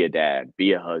be a dad,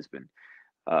 be a husband,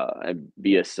 and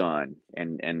be a son,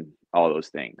 and all those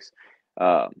things.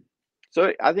 Um,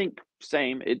 so I think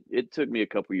same. It took me a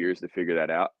couple years to figure that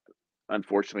out.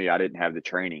 Unfortunately, I didn't have the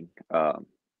training.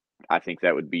 I think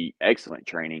that would be excellent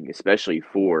training, especially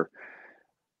for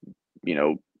you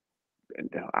know,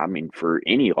 I mean, for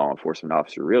any law enforcement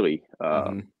officer, really.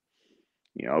 Hmm.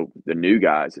 The new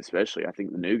guys, especially. I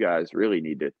think the new guys really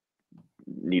need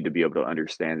to be able to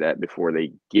understand that before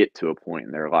they get to a point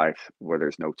in their life where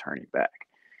there's no turning back.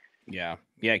 Yeah.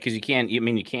 Yeah. Because you can. I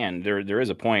mean, you can. There is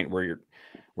a point where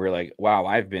you're like, wow,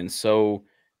 I've been so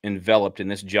enveloped in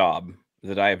this job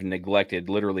that I have neglected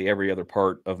literally every other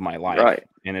part of my life, Right.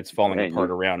 and it's falling And apart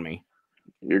around me.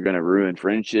 you're going to ruin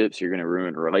friendships, you're going to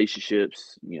ruin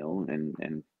relationships,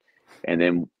 and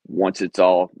then once it's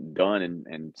all done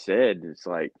and said, it's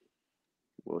like,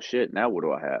 well, shit, now what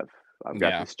do I have? I've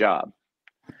got Yeah. this job.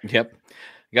 Yep.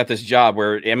 Got this job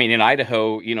where, I mean, in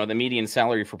Idaho, the median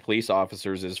salary for police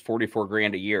officers is 44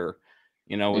 grand a year.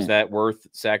 Is Mm, that worth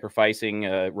sacrificing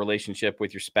a relationship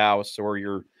with your spouse or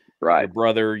your right.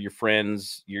 brother, your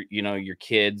friends, your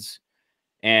kids?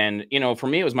 And, for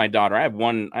me, it was my daughter. I have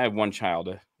one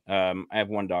child. I have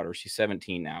one daughter. She's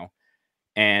 17 now.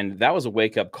 And that was a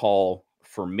wake up call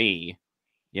for me,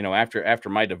 after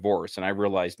my divorce. And I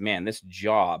realized, man, this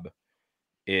job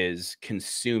is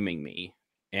consuming me.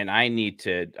 And I need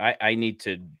to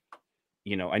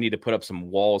put up some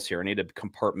walls here. I need to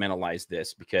compartmentalize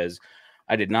this because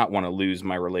I did not want to lose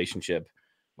my relationship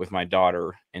with my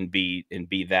daughter and be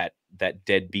that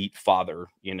deadbeat father,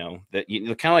 that kind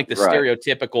of like the Right.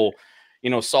 stereotypical,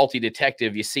 salty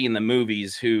detective you see in the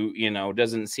movies who,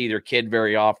 doesn't see their kid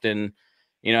very often.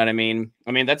 You know what I mean?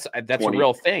 I mean, that's a 20,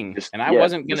 real thing. just, And I yeah,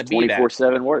 wasn't going to just be that.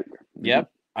 24/7 work. Hmm.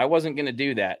 Yep. I wasn't going to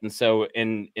do that. And so,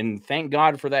 and thank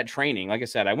God for that training. Like I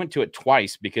said, I went to it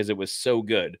twice because it was so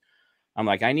good. I'm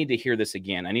like, I need to hear this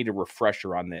again. I need a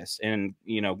refresher on this. And,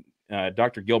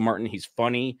 Dr. Gil Martin, he's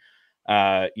funny,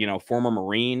 former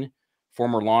Marine,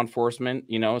 former law enforcement,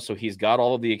 so he's got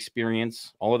all of the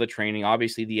experience, all of the training,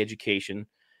 obviously the education.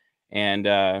 And,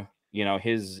 the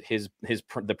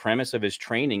premise of his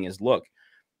training is, look,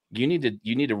 you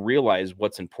need to realize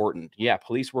what's important. Yeah,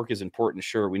 police work is important.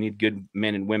 Sure. We need good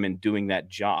men and women doing that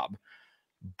job.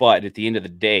 But at the end of the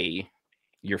day,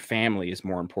 your family is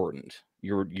more important.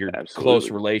 Your close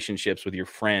Absolutely. relationships with your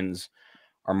friends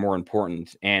are more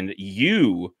important, and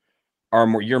your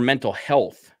mental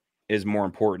health is more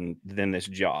important than this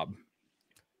job.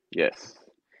 Yes.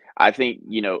 I think,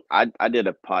 I did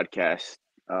a podcast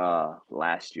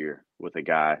last year with a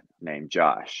guy named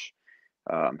Josh.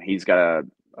 He's got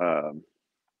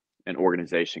an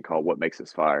organization called What Makes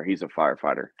Us Fire. He's a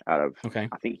firefighter out of, Okay.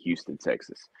 I think, Houston,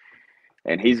 Texas.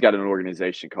 And he's got an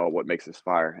organization called What Makes Us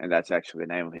Fire, and that's actually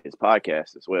the name of his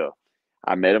podcast as well.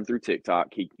 I met him through TikTok.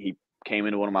 He came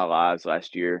into one of my lives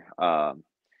last year,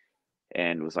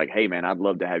 and was like, "Hey, man, I'd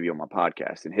love to have you on my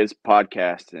podcast." And his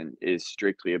podcast is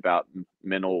strictly about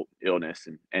mental illness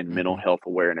and mental Hmm. health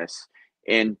awareness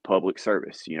in public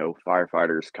service.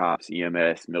 Firefighters, cops,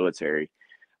 EMS, military,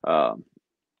 um,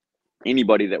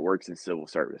 anybody that works in civil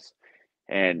service.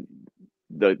 And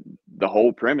the the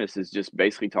whole premise is just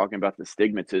basically talking about the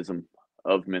stigmatism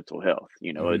of mental health.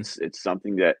 Hmm. It's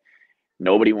something that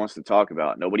nobody wants to talk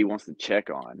about. Nobody wants to check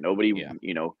on. Nobody, Yeah.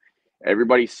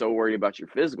 everybody's so worried about your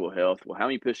physical health. Well, how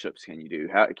many push-ups can you do?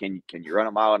 How can you run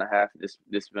a mile and a half this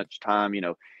much time?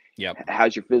 Yep.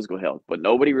 How's your physical health? But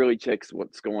nobody really checks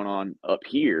what's going on up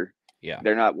here. Yeah.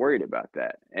 They're not worried about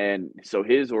that. And so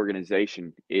his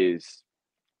organization is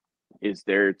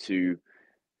there to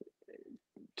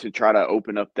try to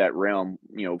open up that realm,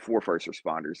 for first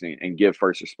responders and give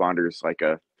first responders like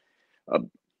a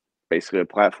basically a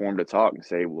platform to talk and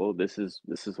say, well, this is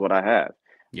what I have.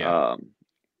 Yeah. Um,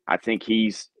 I think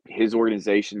his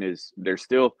organization they're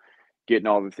still getting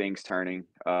all the things turning,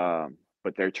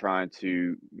 but they're trying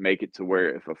to make it to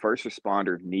where if a first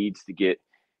responder needs to get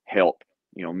help,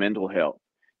 mental help,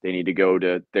 they need to go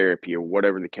to therapy or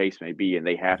whatever the case may be, and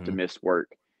they have to Mhm. miss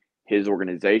work, his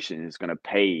organization is going to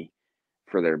pay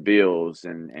for their bills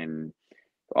and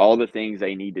all the things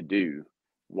they need to do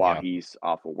while Yeah, he's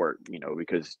off of work,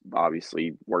 because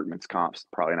obviously workman's comp's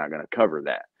probably not going to cover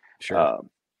that. sure. Um,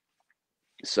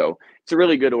 so it's a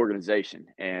really good organization,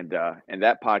 and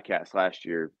that podcast last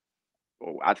year,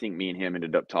 I think me and him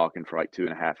ended up talking for like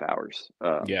 2.5 hours.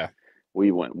 Yeah.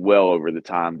 We went well over the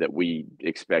time that we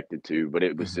expected to, but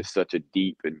it was Mhm. just such a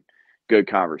deep and good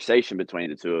conversation between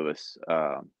the two of us.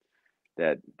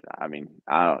 That I mean,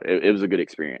 I don't, it was a good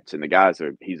experience, and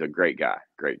he's a great guy.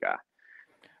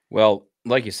 Well,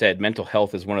 like you said, mental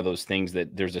health is one of those things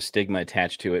that there's a stigma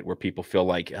attached to it where people feel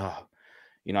like, oh,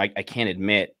 I can't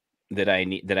admit that I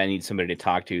need somebody to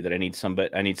talk to, that I need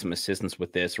some assistance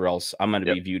with this, or else I'm going to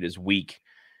Yep, be viewed as weak,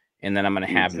 and then I'm going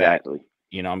to have that, exactly.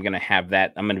 I'm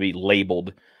going to be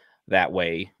labeled that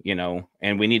way,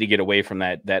 and we need to get away from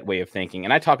that way of thinking.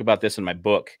 And I talk about this in my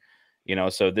book,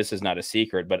 so this is not a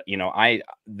secret, but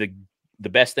the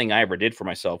best thing I ever did for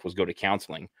myself was go to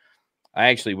counseling. I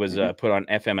actually was Hmm. put on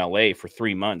FMLA for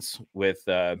 3 months with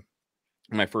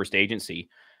my first agency,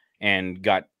 and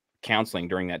got counseling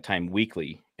during that time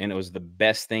weekly, and it was the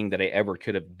best thing that I ever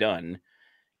could have done.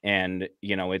 And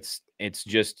it's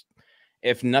just,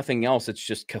 if nothing else, it's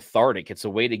just cathartic. It's a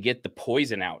way to get the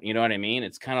poison out. You know what I mean?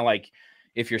 It's kind of like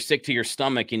if you're sick to your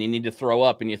stomach and you need to throw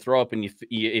up, and you throw up and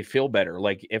you feel better.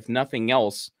 Like, if nothing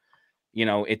else,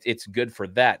 it's good for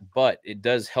that. But it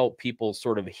does help people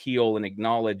sort of heal and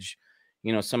acknowledge,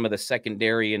 some of the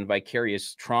secondary and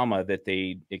vicarious trauma that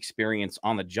they experience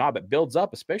on the job. It builds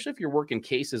up, especially if you're working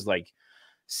cases like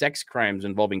sex crimes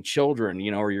involving children,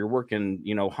 or you're working,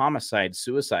 homicides,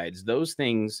 suicides. Those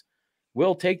things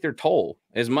will take their toll.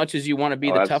 As much as you want to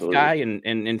be Oh, the tough guy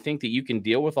absolutely. and think that you can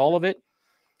deal with all of it,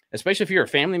 especially if you're a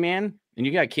family man and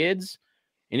you got kids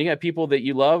and you got people that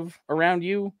you love around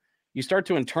you, you start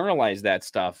to internalize that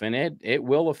stuff, and it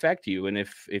will affect you. And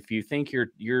if you think you're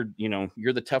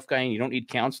the tough guy and you don't need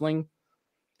counseling,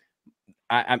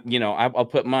 I'll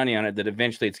put money on it that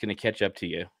eventually it's going to catch up to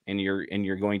you, and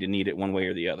you're going to need it one way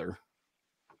or the other.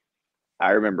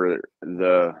 I remember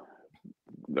the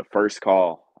first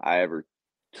call I ever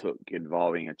took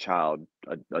involving a child,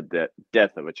 a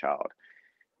death of a child.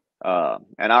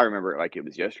 And I remember it like it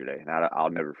was yesterday, and I'll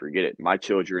never forget it. My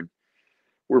children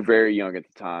were very young at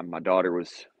the time. My daughter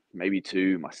was maybe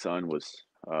 2, my son was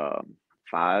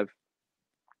 5,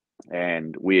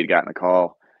 and we had gotten a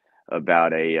call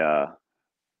about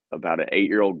about an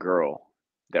 8-year-old girl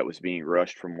that was being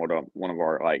rushed from one of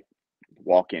our like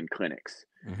walk-in clinics.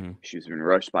 Hmm. She was being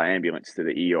rushed by ambulance to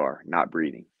the ER, not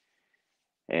breathing,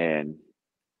 and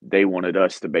they wanted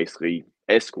us to basically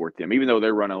escort them, even though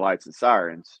they're running lights and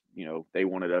sirens. They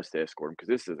wanted us to escort them because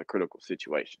this is a critical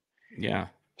situation. Yeah.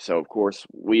 So of course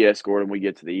we escort them. We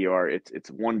get to the ER.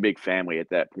 It's one big family at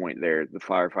that point. There, the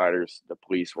firefighters, the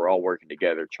police, were all working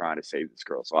together trying to save this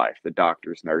girl's life. The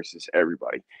doctors, nurses,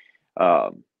 everybody.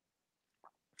 Um,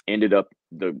 ended up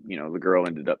the girl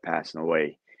ended up passing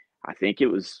away. I think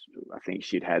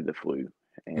she'd had the flu,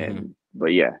 Hmm. and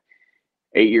but yeah,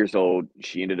 8 years old,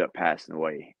 she ended up passing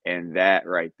away, and that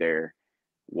right there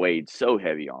weighed so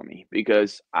heavy on me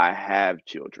because I have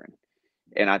children.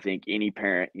 And I think any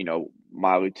parent,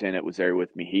 my lieutenant was there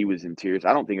with me. He was in tears.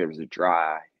 I don't think there was a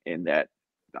dry eye in that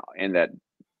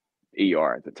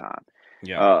ER at the time.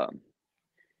 Yeah. Um,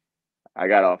 I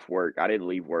got off work. I didn't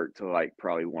leave work till like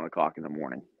probably 1 o'clock in the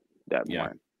morning that Yeah.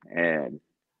 morning, and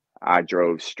I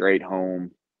drove straight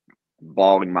home,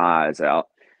 bawling my eyes out.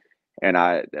 And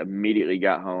I immediately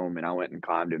got home and I went and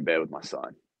climbed in bed with my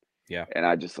son. Yeah. And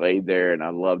I just laid there and I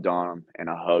loved on him and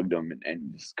I hugged him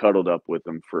and just cuddled up with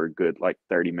him for a good like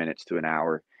 30 minutes to an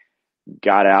hour.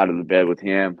 Got out of the bed with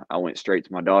him. I went straight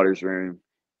to my daughter's room.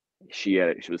 She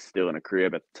was still in a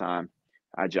crib at the time.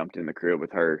 I jumped in the crib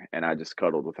with her and I just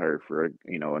cuddled with her for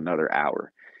another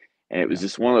hour. And it was Yeah.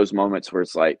 just one of those moments where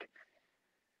it's like,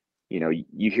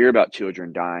 you hear about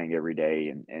children dying every day,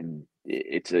 and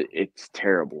it's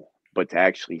terrible. But to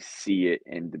actually see it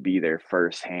and to be there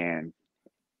firsthand,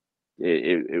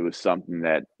 it was something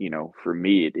that, for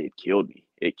me, it killed me.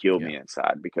 It killed Yeah. me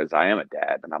inside because I am a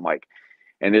dad, and I'm like,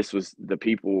 and this was the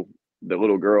people. The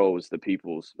little girl was the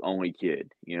people's only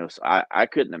kid, so I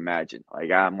couldn't imagine.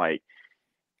 Like, I'm like,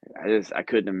 I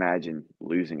couldn't imagine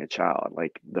losing a child,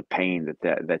 like the pain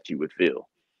that you would feel.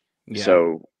 Yeah.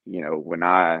 So,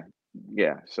 when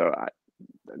yeah, so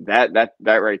that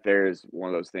right there is one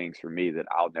of those things for me that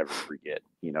I'll never forget.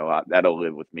 That'll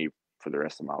live with me for the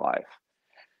rest of my life.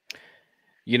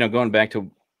 Going back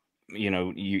to,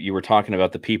 you were talking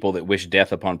about the people that wish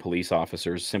death upon police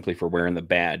officers simply for wearing the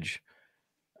badge.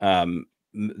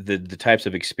 The types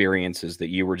of experiences that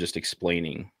you were just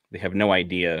explaining. They have no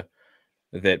idea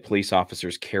that police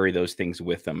officers carry those things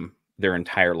with them their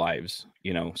entire lives,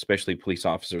 especially police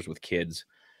officers with kids.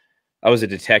 I was a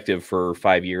detective for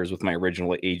 5 years with my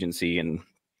original agency, and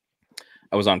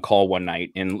I was on call one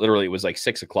night, and literally it was like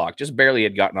 6 o'clock, just barely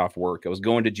had gotten off work. I was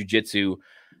going to jujitsu.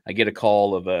 I get a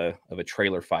call of a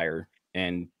trailer fire,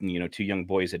 and two young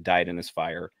boys had died in this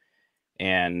fire,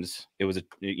 and it was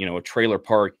a trailer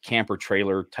park, camper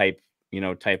trailer type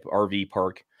RV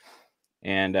park.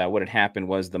 And what had happened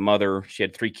was the mother, she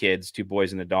had 3 kids, 2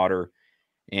 boys and a daughter,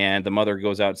 and the mother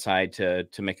goes outside to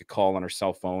make a call on her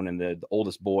cell phone, and the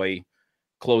oldest boy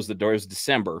closed the door. It was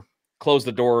December. Closed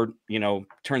the door,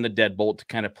 turned the deadbolt to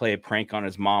kind of play a prank on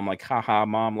his mom, like, haha,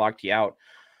 mom locked you out.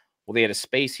 Well, they had a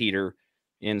space heater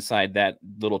inside that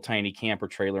little tiny camper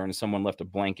trailer, and someone left a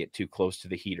blanket too close to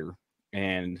the heater,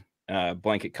 and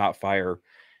blanket caught fire.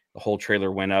 The whole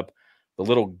trailer went up. The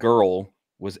little girl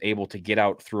was able to get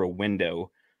out through a window,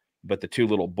 but the 2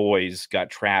 little boys got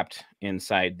trapped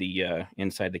inside the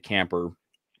camper,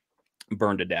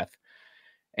 burned to death.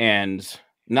 And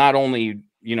not only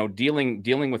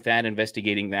dealing with that,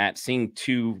 investigating that, seeing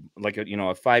 2, like a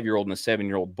 5-year-old and a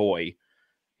 7-year-old boy,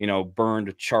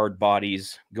 burned, charred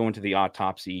bodies, going to the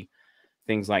autopsy,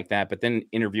 things like that. But then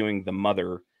interviewing the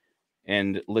mother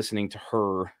and listening to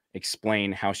her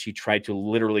explain how she tried to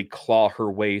literally claw her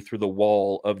way through the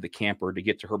wall of the camper to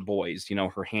get to her boys.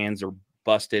 Her hands are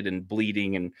busted and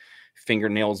bleeding and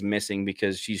fingernails missing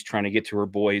because she's trying to get to her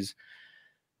boys.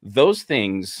 Those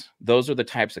are the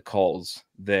types of calls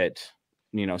that,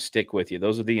 stick with you.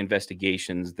 Those are the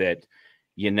investigations that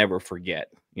you never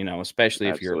forget, especially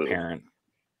if you're a Absolutely. parent.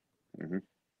 Mm-hmm.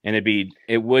 And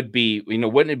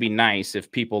wouldn't it be nice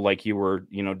if people like you were,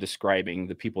 describing,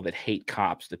 the people that hate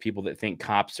cops, the people that think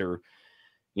cops are,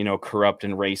 corrupt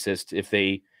and racist,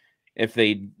 if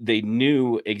they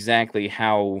knew exactly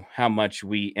how much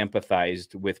we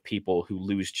empathized with people who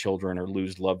lose children or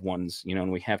lose loved ones,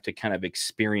 and we have to kind of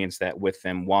experience that with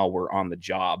them while we're on the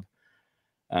job.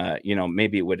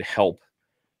 Maybe it would help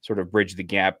sort of bridge the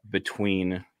gap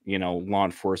between, law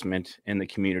enforcement and the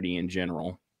community in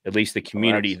general, at least the Oh,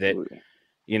 community that, absolutely.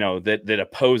 that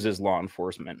opposes law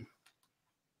enforcement.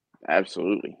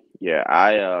 Absolutely. Yeah,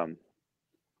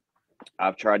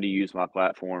 I've tried to use my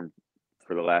platform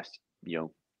for the last, 2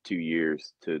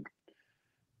 years to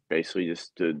basically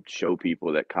just to show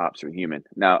people that cops are human.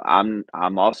 Now, I'm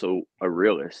also a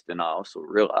realist, and I also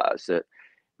realize that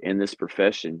in this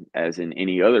profession, as in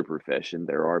any other profession,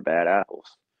 there are bad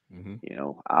apples.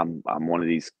 Mm-hmm. I'm one of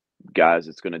these guys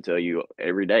that's going to tell you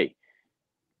every day,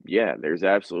 yeah, there's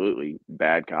absolutely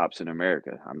bad cops in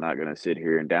America. I'm not going to sit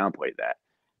here and downplay that.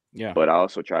 Yeah. But I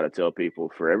also try to tell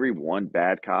people, for every one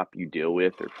bad cop you deal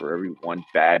with, or for every one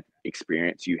bad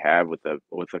experience you have with a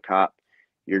cop,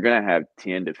 you're gonna have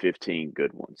 10 to 15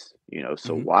 good ones.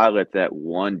 So Mm-hmm. why let that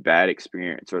one bad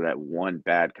experience or that one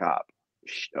bad cop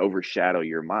overshadow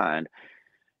your mind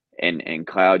and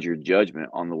cloud your judgment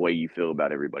on the way you feel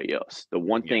about everybody else? The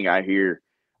one Yeah. thing I hear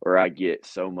or I get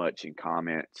so much in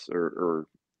comments, or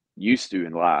used to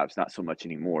in lives, not so much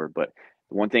anymore, but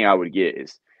the one thing I would get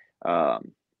is,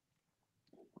 um,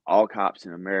 all cops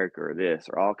in America are this,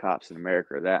 or all cops in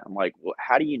America are that. I'm like, well,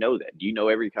 how do you know that? Do you know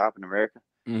every cop in America?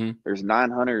 Mm-hmm. There's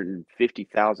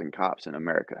 950,000 cops in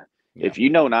America. Yeah. If you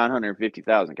know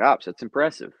 950,000 cops, that's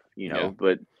impressive, Yeah.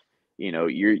 but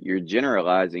you're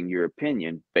generalizing your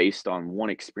opinion based on one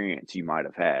experience you might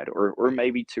have had, or Right.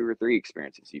 maybe 2 or 3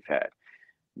 experiences you've had.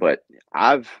 But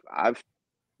I've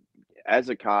as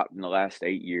a cop in the last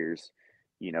 8 years,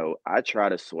 I try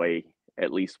to sway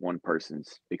at least one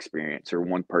person's experience or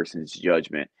one person's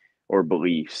judgment or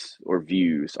beliefs or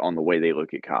views on the way they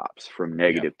look at cops from Yeah.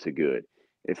 negative to good.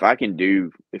 If I can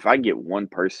get one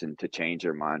person to change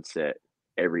their mindset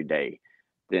every day,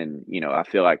 then, I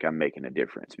feel like I'm making a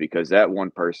difference, because that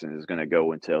one person is going to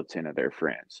go and tell 10 of their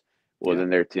friends. Well, Yeah. then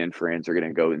their 10 friends are going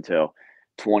to go and tell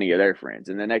 20 of their friends.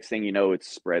 And the next thing you know, it's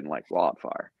spreading like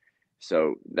wildfire.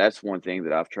 So that's one thing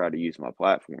that I've tried to use my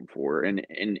platform for. And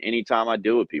anytime I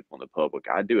deal with people in the public,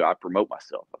 I promote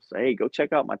myself. I say, hey, go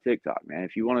check out my TikTok, man.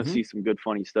 If you want to Mm-hmm. see some good,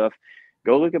 funny stuff,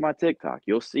 go look at my TikTok.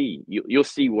 You'll see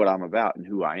what I'm about and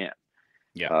who I am.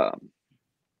 Yeah. Um,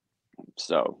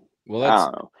 so Well, I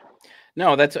don't know.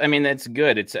 no, I mean, that's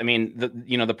good.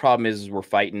 The problem is we're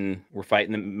fighting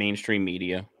the mainstream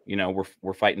media.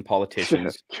 We're fighting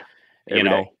politicians. You Every day.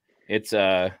 know, it's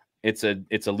a it's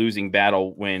a losing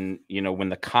battle when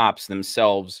the cops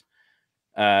themselves,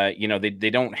 they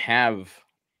don't have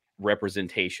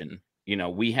representation.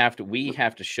 We have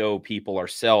to show people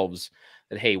ourselves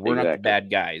that, hey, we're not the Exactly. bad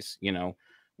guys.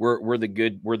 we're the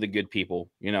good people.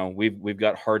 You know, we've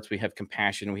got hearts, we have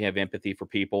compassion, we have empathy for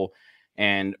people,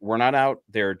 and we're not out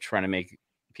there trying to make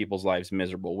people's lives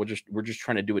miserable. We're just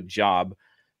trying to do a job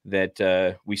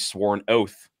that we swore an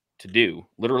oath to do,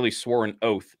 literally swore an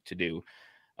oath to do.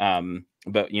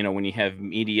 But you know, when you have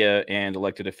media and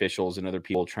elected officials and other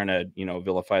people trying to, you know,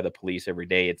 vilify the police every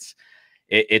day,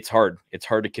 it's hard. It's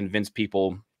hard to convince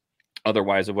people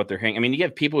otherwise of what they're hearing. I mean, you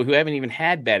have people who haven't even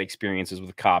had bad experiences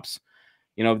with cops.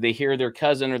 You know, they hear their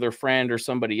cousin or their friend or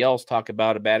somebody else talk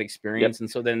about a bad Yep. experience, and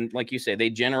so then, like you say, they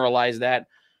generalize that,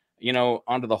 you know,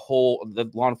 onto the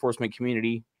law enforcement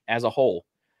community as a whole.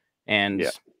 And Yeah.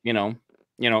 you know,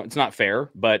 it's not fair,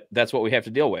 but that's what we have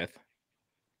to deal with.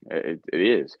 It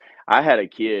is. I had a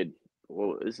kid.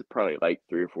 Well, this is probably like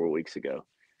 3 or 4 weeks ago.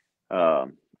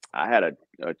 Um, I had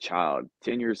a child,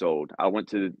 10 years old.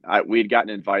 We had gotten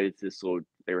invited to this little.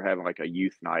 They were having like a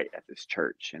youth night at this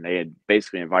church, and they had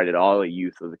basically invited all the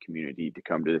youth of the community to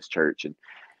come to this church, and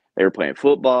they were playing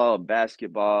football,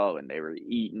 basketball, and they were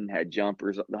eating, had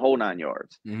jumpers, the whole 9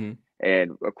 yards. Hmm.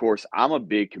 And of course, I'm a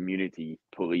big community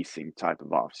policing type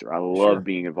of officer. I love Sure.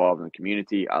 being involved in the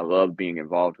community. I love being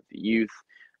involved with the youth.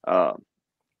 Um,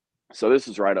 so this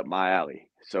is right up my alley.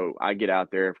 So I get out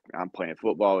there, I'm playing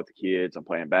football with the kids, I'm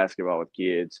playing basketball with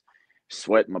kids,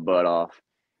 sweating my butt off.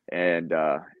 And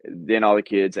then all the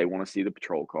kids, they want to see the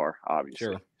patrol car, Sure.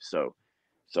 obviously.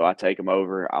 So I take them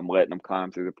over, I'm letting them climb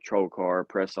through the patrol car,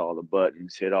 press all the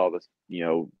buttons, hit all the,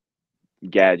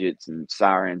 gadgets and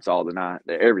sirens, all the night,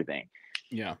 everything.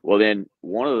 Yeah. Well, then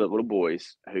one of the little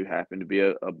boys who happened to be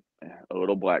a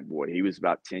little black boy, he was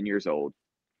about 10 years old,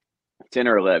 10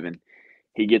 or 11.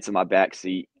 He gets in my back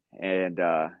seat and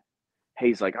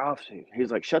he's like, "Oh,"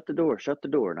 he's like, shut the door."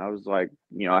 And I was like,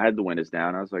 I had the windows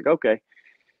down. I was like, "Okay."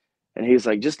 And he's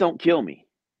like, "Just don't kill me."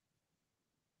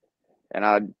 And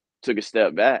I took a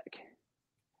step back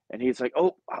and he's like,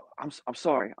 "Oh, I'm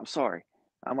sorry. I'm sorry."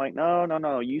 I'm like, "No, no,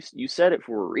 no. You said it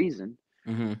for a reason."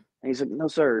 Hmm. And he's like, "No,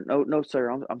 sir. No, no, sir.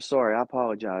 I'm sorry. I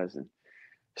apologize." And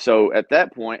so at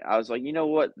that point, I was like, "You know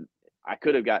what? I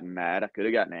could have gotten mad. I could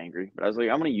have gotten angry, but I was like,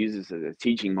 I'm going to use this as a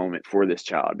teaching moment for this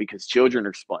child because children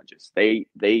are sponges. They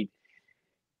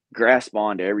grasp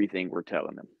on to everything we're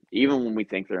telling them, Yep. even when we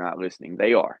think they're not listening.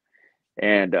 They are."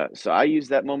 And so I used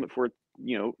that moment for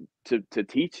to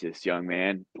teach this young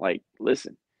man, like,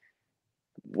 listen,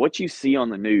 what you see on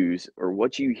the news or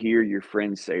what you hear your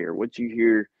friends say or what you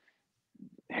hear,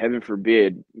 heaven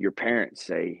forbid, your parents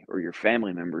say or your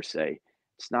family members say,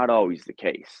 it's not always the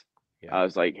case. Yeah. I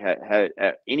was like,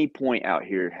 at any point out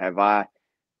here, have I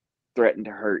threatened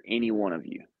to hurt any one of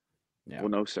you? Yeah. Well,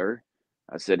 no, sir.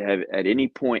 I said, have at any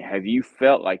point have you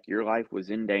felt like your life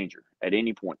was in danger at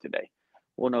any point today?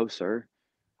 Well, no, sir.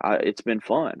 It's been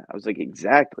fun. I was like,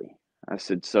 exactly. I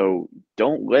said, so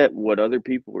don't let what other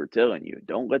people are telling you.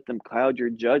 Don't let them cloud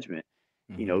your judgment.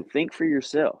 Hmm. Think for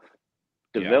yourself.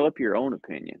 Yeah. Develop your own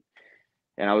opinion.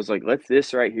 And I was like, let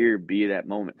this right here be that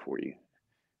moment for you.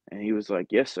 And he was like,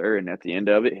 yes, sir. And at the end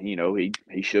of it,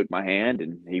 he shook my hand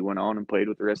and he went on and played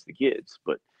with the rest of the kids.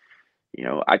 But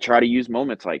I try to use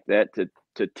moments like that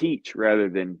to teach rather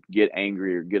than get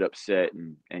angry or get upset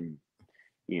and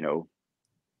you know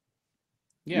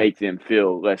Yeah. make them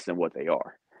feel less than what they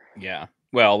are. Yeah.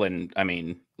 Well, and I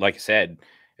mean, like I said,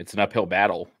 it's an uphill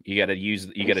battle. You got to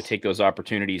It's take those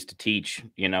opportunities to teach,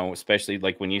 you know, especially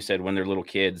like when you said when they're little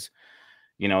kids,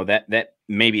 you know, that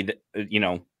maybe, you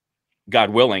know, God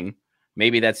willing,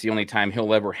 maybe that's the only time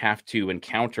he'll ever have to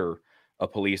encounter a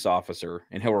police officer.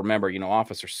 And he'll remember, you know,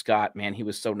 Officer Scott, man, he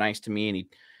was so nice to me. And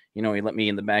he let me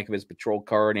in the back of his patrol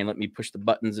car and he let me push the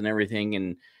buttons and everything.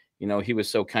 And, you know, he was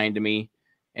so kind to me.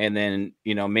 And then,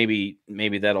 you know, maybe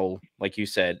that'll, like you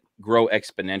said, grow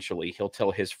exponentially. He'll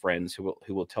tell his friends who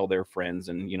will tell their friends,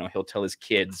 and, you know, he'll tell his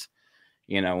kids,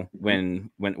 you know, mhm.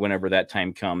 whenever that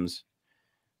time comes.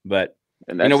 But,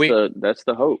 And you know, that's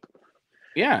the hope.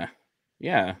 yeah,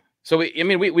 yeah. So I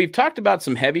mean, we've talked about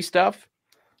some heavy stuff.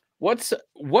 What's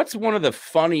one of the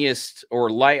funniest or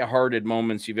lighthearted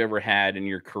moments you've ever had in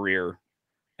your career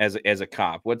as a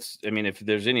cop? I mean, if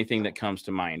there's anything that comes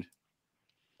to mind.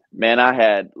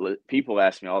 Man, people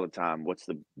ask me all the time, what's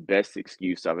the best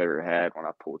excuse I've ever had when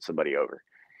I pulled somebody over?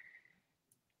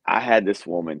 I had this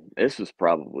woman. This was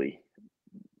probably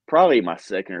my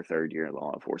second or third year in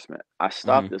law enforcement. I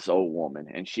stopped Hmm. this old woman,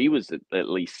 and she was at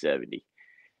least 70.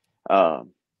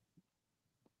 Um,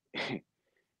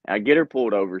 I get her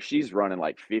pulled over. She's running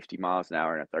like 50 miles an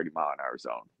hour in a 30-mile-an-hour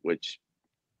zone, which,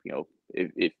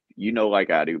 if you know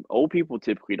like I do, old people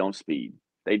typically don't speed.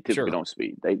 They typically Sure. don't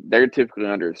speed. They're typically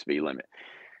under the speed limit.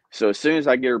 So as soon as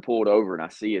I get her pulled over and I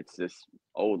see it's this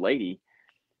old lady,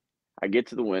 I get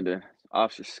to the window.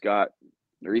 Officer Scott,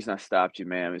 the reason I stopped you,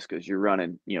 ma'am, is because you're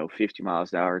running, 50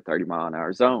 miles an hour,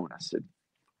 30-mile-an-hour zone. I said,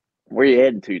 where you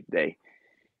heading to today?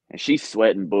 And she's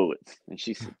sweating bullets. And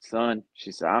she said, son,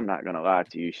 she said, I'm not going to lie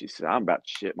to you. She said, I'm about to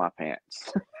shit my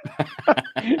pants.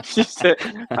 She said,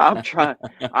 I'm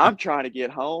trying to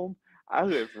get home. I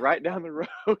live right down the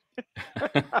road.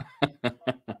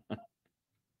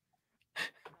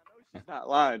 She's not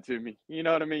lying to me. You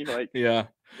know what I mean? Like, Yeah.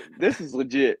 this is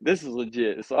legit. This is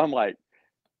legit. So I'm like,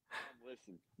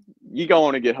 listen, you go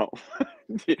on and get home.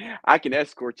 I can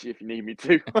escort you if you need me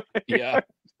to. Yeah.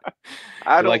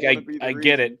 I You're don't like, want to be the I reason.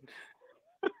 get it.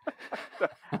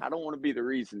 I don't want to be the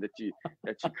reason that you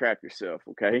crap yourself.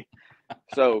 Okay.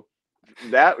 So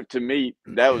that, to me,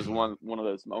 that was one of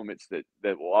those moments that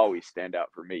will always stand out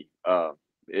for me.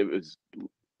 It was,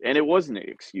 and it wasn't an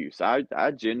excuse. I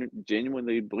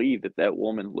genuinely believe that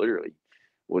woman literally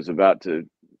was about to,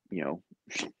 you know,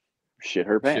 shit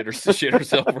her pants. Shit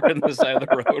herself right on the side of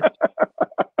the road.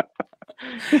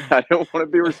 I don't want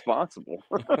to be responsible.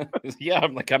 Yeah,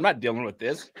 I'm like, I'm not dealing with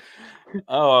this.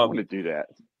 I want to do that.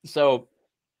 So,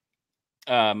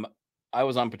 I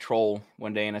was on patrol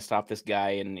one day and I stopped this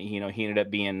guy, and he ended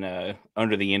up being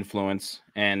under the influence,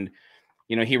 and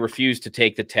he refused to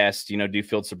take the test, do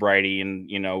field sobriety and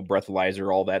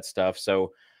breathalyzer, all that stuff.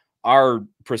 So our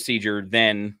procedure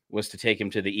then was to take him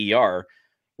to the ER.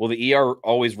 Well, the ER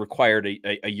always required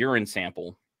a urine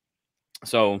sample,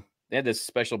 so they had this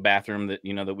special bathroom that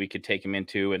that we could take him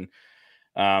into, and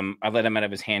I let him out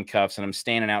of his handcuffs, and I'm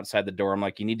standing outside the door. I'm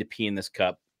like, you need to pee in this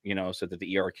cup, so that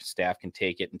the ER staff can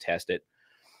take it and test it.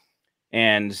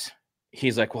 And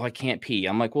he's like, well, I can't pee.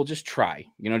 I'm like, well, just try,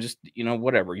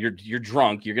 whatever. You're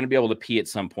drunk. You're going to be able to pee at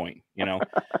some point,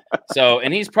 So,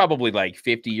 and he's probably like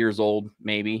 50 years old,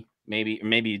 maybe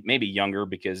younger,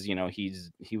 because,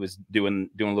 he was doing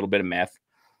a little bit of meth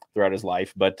throughout his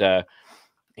life, but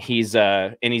he's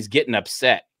getting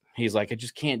upset. He's like, I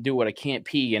just can't do it. I can't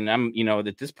pee. And I'm,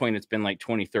 at this point, it's been like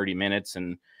 20, 30 minutes.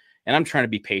 And I'm trying to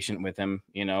be patient with him,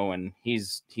 and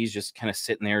he's just kind of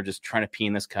sitting there just trying to pee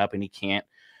in this cup, and he can't.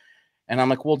 And I'm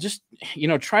like, well, just,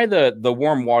 try the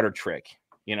warm water trick,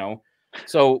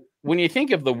 So when you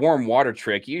think of the warm water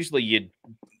trick, usually you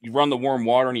run the warm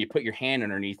water and you put your hand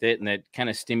underneath it, and it kind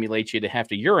of stimulates you to have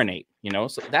to urinate,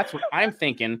 So that's what I'm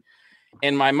thinking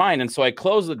in my mind. And so I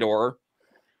close the door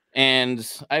and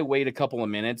I wait a couple of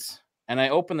minutes, and I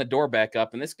open the door back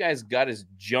up, and this guy's got his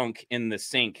junk in the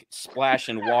sink,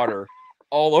 splashing water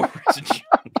all over his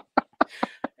junk.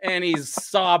 And he's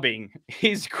sobbing.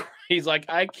 He's like,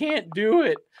 I can't do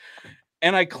it.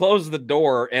 And I close the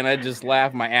door and I just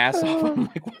laugh my ass off. I'm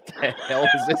like, what the hell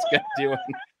is this guy doing?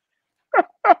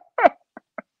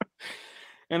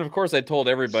 And of course I told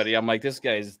everybody, I'm like, this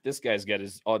guy's got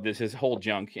his whole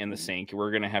junk in the sink.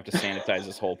 We're going to have to sanitize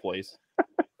this whole place.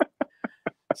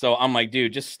 So I'm like,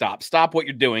 dude, just stop what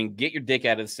you're doing. Get your dick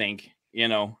out of the sink.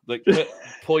 Like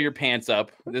pull your pants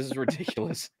up. This is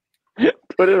ridiculous.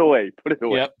 Put it away.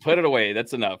 Yep, put it away.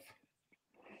 That's enough.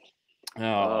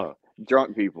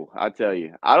 Drunk people, I tell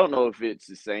you. I don't know if it's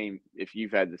the same, if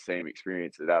you've had the same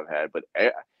experience that I've had, but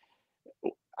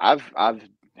I've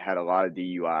had a lot of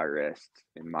DUI arrests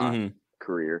in my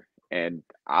career, and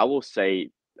I will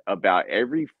say about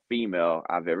every female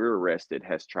I've ever arrested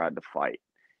has tried to fight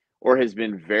or has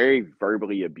been very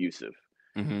verbally abusive.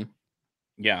 Mm-hmm.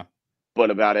 Yeah. But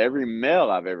about every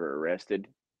male I've ever arrested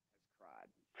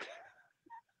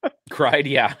cried.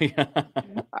 Yeah.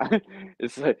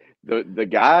 It's like the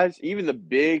guys, even the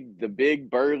big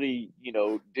burly,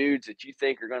 dudes that you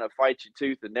think are gonna fight you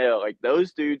tooth and nail, like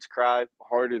those dudes cry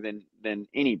harder than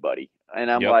anybody.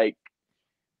 And I'm like,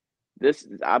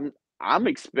 I'm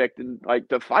expecting like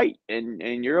to fight, and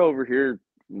you're over here,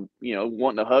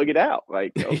 wanting to hug it out.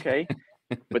 Like, okay.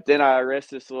 But then I arrest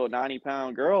this little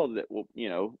 90-pound girl that will,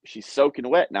 she's soaking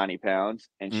wet 90 pounds,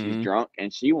 and she's drunk,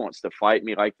 and she wants to fight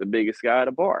me like the biggest guy at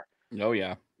a bar. Oh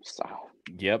yeah. So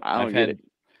yep. I don't get it.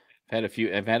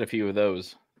 I've had a few of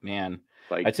those, man.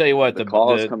 Like, I tell you what, the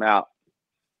calls come out.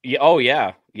 Yeah. Oh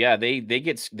yeah. Yeah. They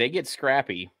get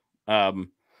scrappy. One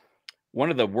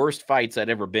of the worst fights I'd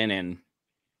ever been in.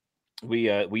 We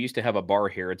used to have a bar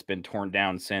here. It's been torn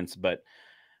down since, but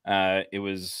it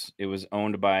was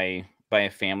owned by a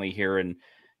family here, and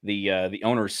the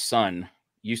owner's son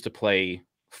used to play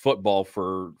football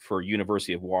for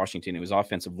University of Washington. He was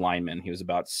offensive lineman. He was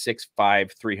about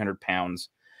 6'5", 300 pounds.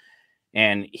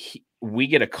 And we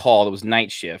get a call. It was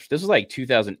night shift. This was like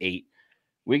 2008.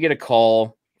 We get a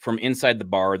call from inside the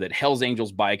bar that Hell's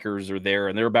Angels bikers are there,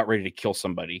 and they're about ready to kill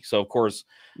somebody. So of course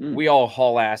we all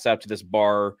haul ass out to this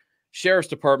bar. Sheriff's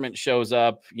department shows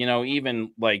up,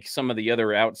 even like some of the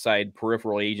other outside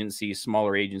peripheral agencies,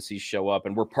 smaller agencies show up,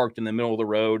 and we're parked in the middle of the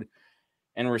road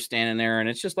and we're standing there, and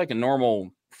it's just like a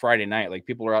normal Friday night. Like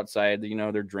people are outside,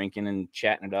 they're drinking and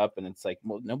chatting it up. And it's like,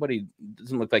 well, nobody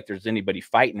doesn't look like there's anybody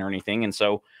fighting or anything. And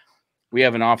so we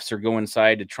have an officer go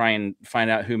inside to try and find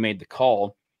out who made the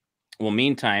call. Well,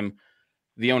 meantime,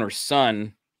 the owner's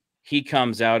son, he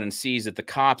comes out and sees that the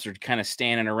cops are kind of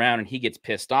standing around, and he gets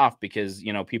pissed off because,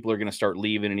 people are going to start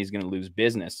leaving and he's going to lose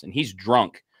business, and he's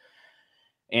drunk.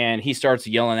 And he starts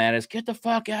yelling at us, "Get the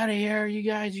fuck out of here, you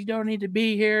guys. You don't need to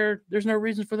be here. There's no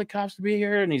reason for the cops to be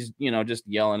here." And he's, just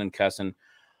yelling and cussing.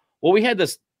 Well, we had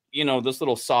this, this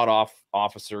little sawed-off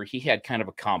officer. He had kind of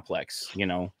a complex,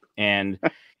 and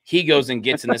he goes and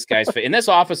gets in this guy's face. And this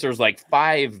officer's like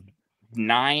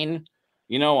 5'9",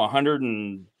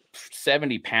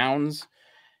 170 pounds.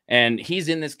 And he's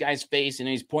in this guy's face, and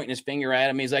he's pointing his finger at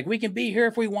him. He's like, "We can be here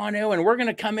if we want to, and we're going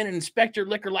to come in and inspect your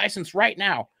liquor license right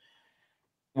now."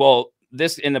 Well,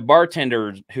 the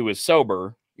bartender who was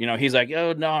sober, he's like,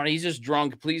 "Oh, no, he's just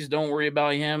drunk. Please don't worry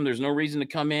about him. There's no reason to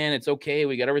come in. It's okay.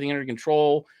 We got everything under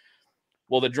control."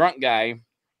 Well, the drunk guy,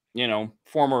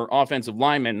 former offensive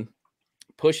lineman,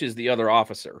 pushes the other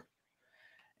officer.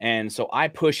 And so I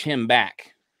push him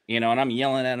back, and I'm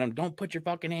yelling at him, "Don't put your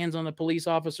fucking hands on the police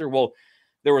officer." Well,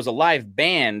 there was a live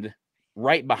band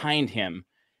right behind him.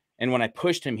 And when I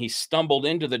pushed him, he stumbled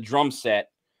into the drum set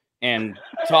and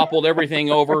toppled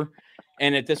everything over.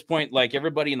 And at this point, like,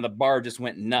 everybody in the bar just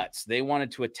went nuts. They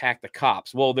wanted to attack the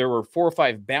cops. Well, there were 4 or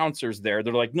 5 bouncers there.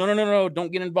 They're like, no,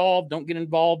 don't get involved. Don't get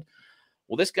involved.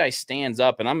 Well, this guy stands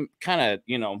up, and I'm kind of,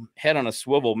 head on a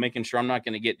swivel, making sure I'm not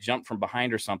going to get jumped from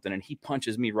behind or something. And he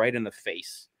punches me right in the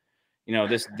face.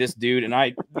 This dude, and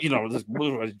I, just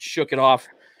shook it off.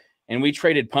 And we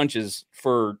traded punches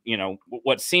for,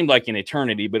 what seemed like an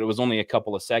eternity, but it was only a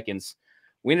couple of seconds.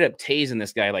 We ended up tasing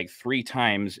this guy like 3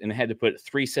 times and had to put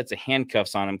 3 sets of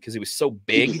handcuffs on him because he was so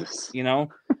big, Jesus.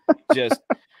 just,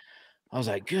 I was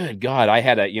like, good God. I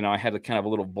had a kind of a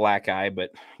little black eye, but,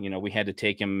 we had to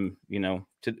take him, we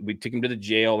took him to the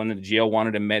jail, and the jail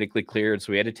wanted him medically cleared.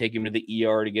 So we had to take him to the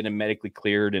ER to get him medically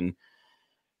cleared. And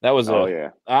that was,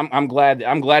 I'm glad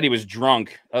he was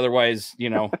drunk. Otherwise,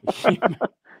 yeah,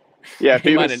 if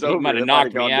he might have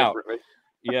knocked me out.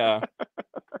 Yeah.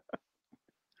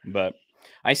 But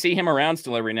I see him around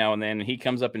still every now and then. He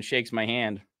comes up and shakes my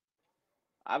hand.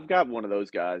 I've got one of those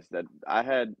guys that I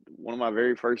had one of my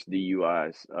very first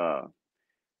DUIs.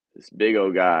 This big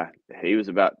old guy, he was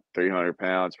about 300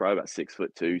 pounds, probably about 6'2",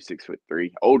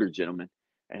 6'3", older gentleman,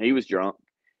 and he was drunk.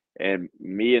 And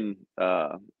me and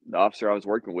the officer I was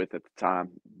working with at the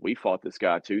time, we fought this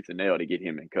guy tooth and nail to get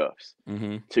him in cuffs.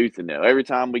 Mm-hmm. Tooth and nail. Every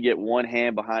time we get one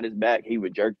hand behind his back, he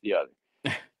would jerk the other.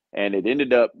 And it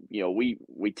ended up, we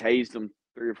tased him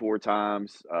 3 or 4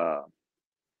 times.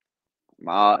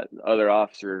 My other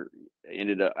officer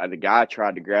ended up, the guy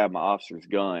tried to grab my officer's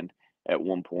gun at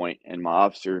one point, and my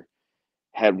officer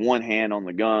had one hand on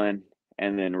the gun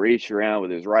and then reached around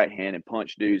with his right hand and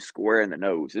punched dude square in the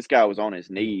nose. This guy was on his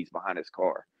knees behind his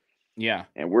car. Yeah.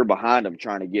 And we're behind him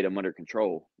trying to get him under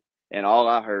control. And all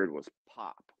I heard was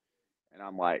pop. And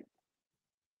I'm like,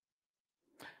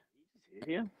 "Did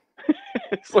you hit him?"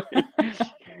 It's like,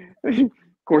 of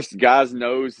course, the guy's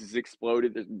nose is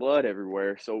exploded. There's blood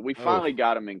everywhere. So we finally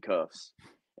got him in cuffs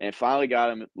and finally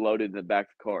got him loaded in the back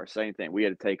of the car. Same thing. We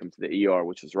had to take him to the ER,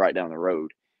 which was right down the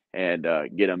road, and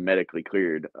get him medically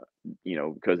cleared,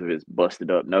 because of his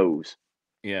busted up nose.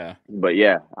 Yeah. But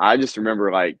yeah, I just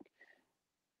remember, like,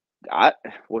 I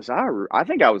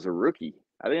think I was a rookie.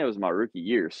 I think it was my rookie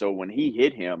year. So when he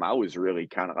hit him, I was really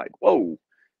kind of like, whoa,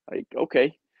 like,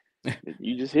 okay,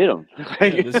 you just hit him.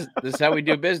 Yeah, this is how we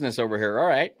do business over here. All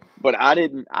right. But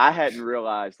I hadn't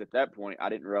realized at that point, I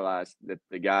didn't realize that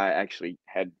the guy actually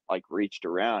had, like, reached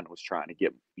around and was trying to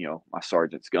get, my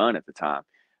sergeant's gun at the time.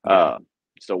 Yeah.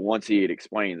 So once he had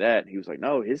explained that, he was like,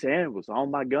 "No, his hand was on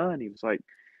my gun." He was like,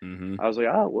 Mm-hmm. I was like,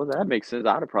 "Oh, well, that makes sense.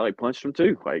 I'd have probably punched him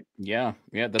too." Like, yeah,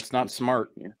 that's not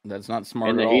smart. Yeah. That's not smart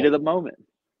in at the all. heat of the moment.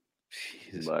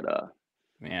 Jeez. But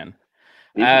man,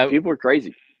 people are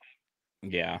crazy.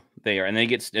 Yeah, they are, and they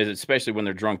get, especially when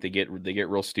they're drunk, they get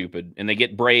real stupid, and they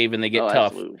get brave, and they get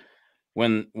tough. Absolutely.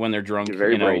 When they're drunk. They're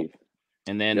very brave.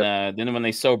 And then then when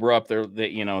they sober up,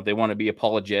 they want to be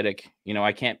apologetic.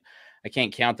 I can't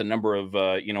count the number of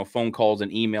phone calls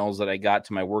and emails that I got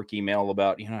to my work email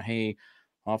about, "Hey,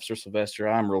 Officer Sylvester,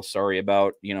 I'm real sorry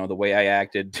about, the way I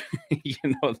acted,"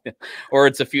 or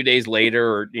it's a few days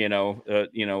later, or,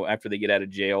 after they get out of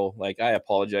jail, like, "I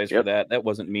apologize for that. That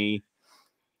wasn't me."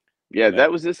 Yeah, But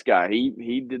that was this guy.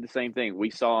 He did the same thing. We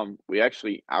saw him.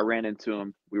 I ran into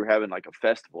him. We were having like a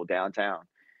festival downtown,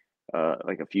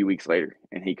 like a few weeks later,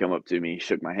 and he come up to me, he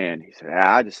shook my hand. He said,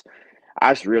 I just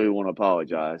really want to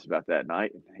apologize about that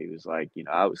night. And he was like,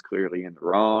 I was clearly in the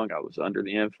wrong. I was under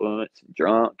the influence and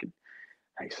drunk. And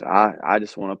he said, I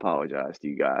just want to apologize to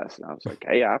you guys. And I was like,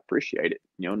 hey, I appreciate it.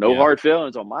 No yeah, hard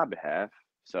feelings on my behalf.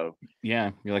 So yeah,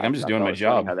 you're like, I, I'm just I doing thought my it was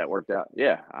funny job. how that worked out.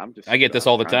 Yeah, I'm I just get this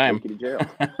all the trying to take time. you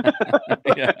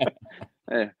to jail. Yeah.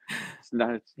 Yeah,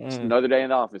 it's Uh, another day in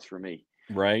the office for me.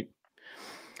 right.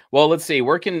 Well, let's see.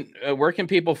 Where can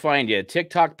people find you?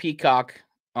 TikTok Peacock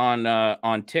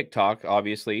on TikTok,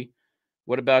 obviously.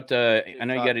 What about I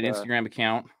know you TikTok, got an Instagram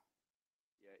account.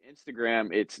 yeah,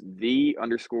 Instagram, it's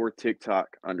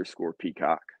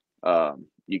 _TikTok_Peacock.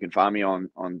 You can find me on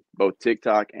both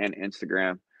TikTok and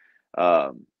Instagram.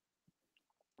 Um,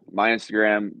 my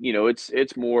Instagram,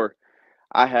 it's more.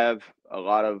 I have a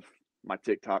lot of my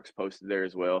TikToks posted there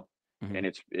as well, Mhm. and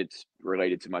it's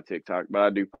related to my TikTok, but I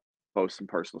do post some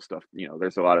personal stuff.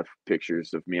 There's a lot of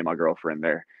pictures of me and my girlfriend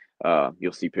there.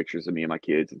 You'll see pictures of me and my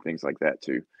kids and things like that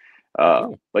too.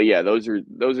 Cool. But yeah, those are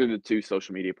the two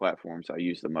social media platforms I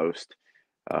use the most.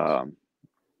 Awesome. Um,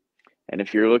 and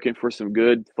if you're looking for some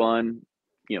good, fun,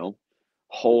 you know,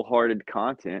 wholehearted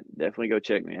content, definitely go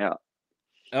check me out.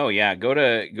 Oh yeah, go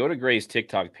to Gray's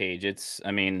TikTok page.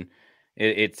 I mean,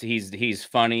 it's he's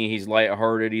funny, he's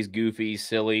lighthearted, he's goofy, he's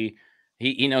silly.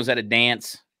 He knows how to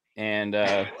dance, and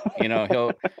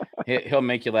he'll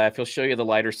make you laugh. He'll show you the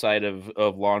lighter side of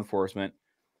law enforcement.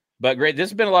 But great, this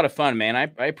has been a lot of fun, man.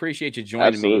 I appreciate you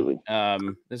joining me.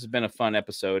 Absolutely. This has been a fun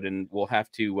episode, and we'll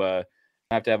have to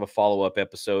have a follow-up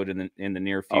episode in the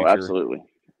near Oh, future. absolutely.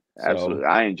 So, Absolutely.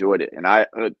 I enjoyed it. And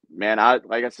man,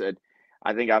 like I said,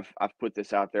 I think I've put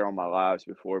this out there on my lives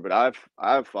before, but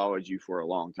I've followed you for a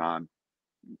long time,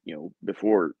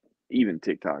 before even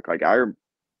TikTok. Like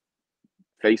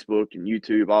Facebook and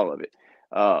YouTube, all of it.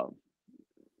 Um,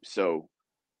 so,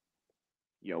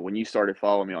 when you started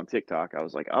following me on TikTok, I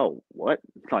was like, "Oh, what?"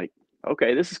 Like,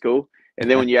 okay, this is cool. And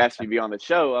then when you asked me to be on the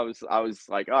show, I was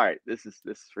like, "All right, this is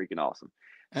freaking awesome."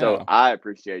 So oh, I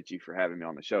appreciate you for having me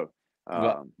on the show.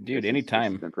 well, dude, This has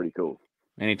anytime. been pretty cool.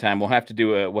 Anytime. We'll have to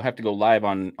go live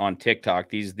on TikTok.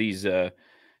 These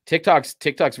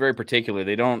TikTok's very particular.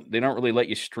 They don't really let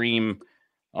you stream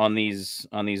on these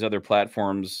other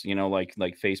platforms, like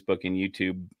Facebook and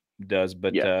YouTube does.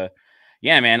 But Yeah.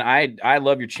 yeah, man, I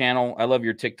love your channel. I love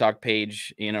your TikTok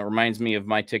page. It reminds me of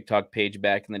my TikTok page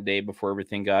back in the day before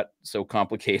everything got so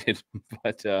complicated.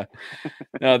 But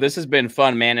no, this has been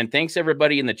fun, man. And thanks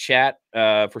everybody in the chat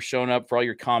for showing up, for all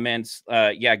your comments.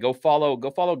 Yeah, go follow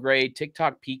Gray,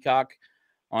 TikTok Peacock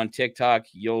on TikTok.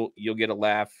 You'll get a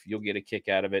laugh. You'll get a kick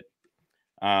out of it.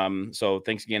 So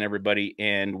thanks again, everybody,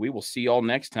 and we will see y'all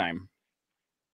next time.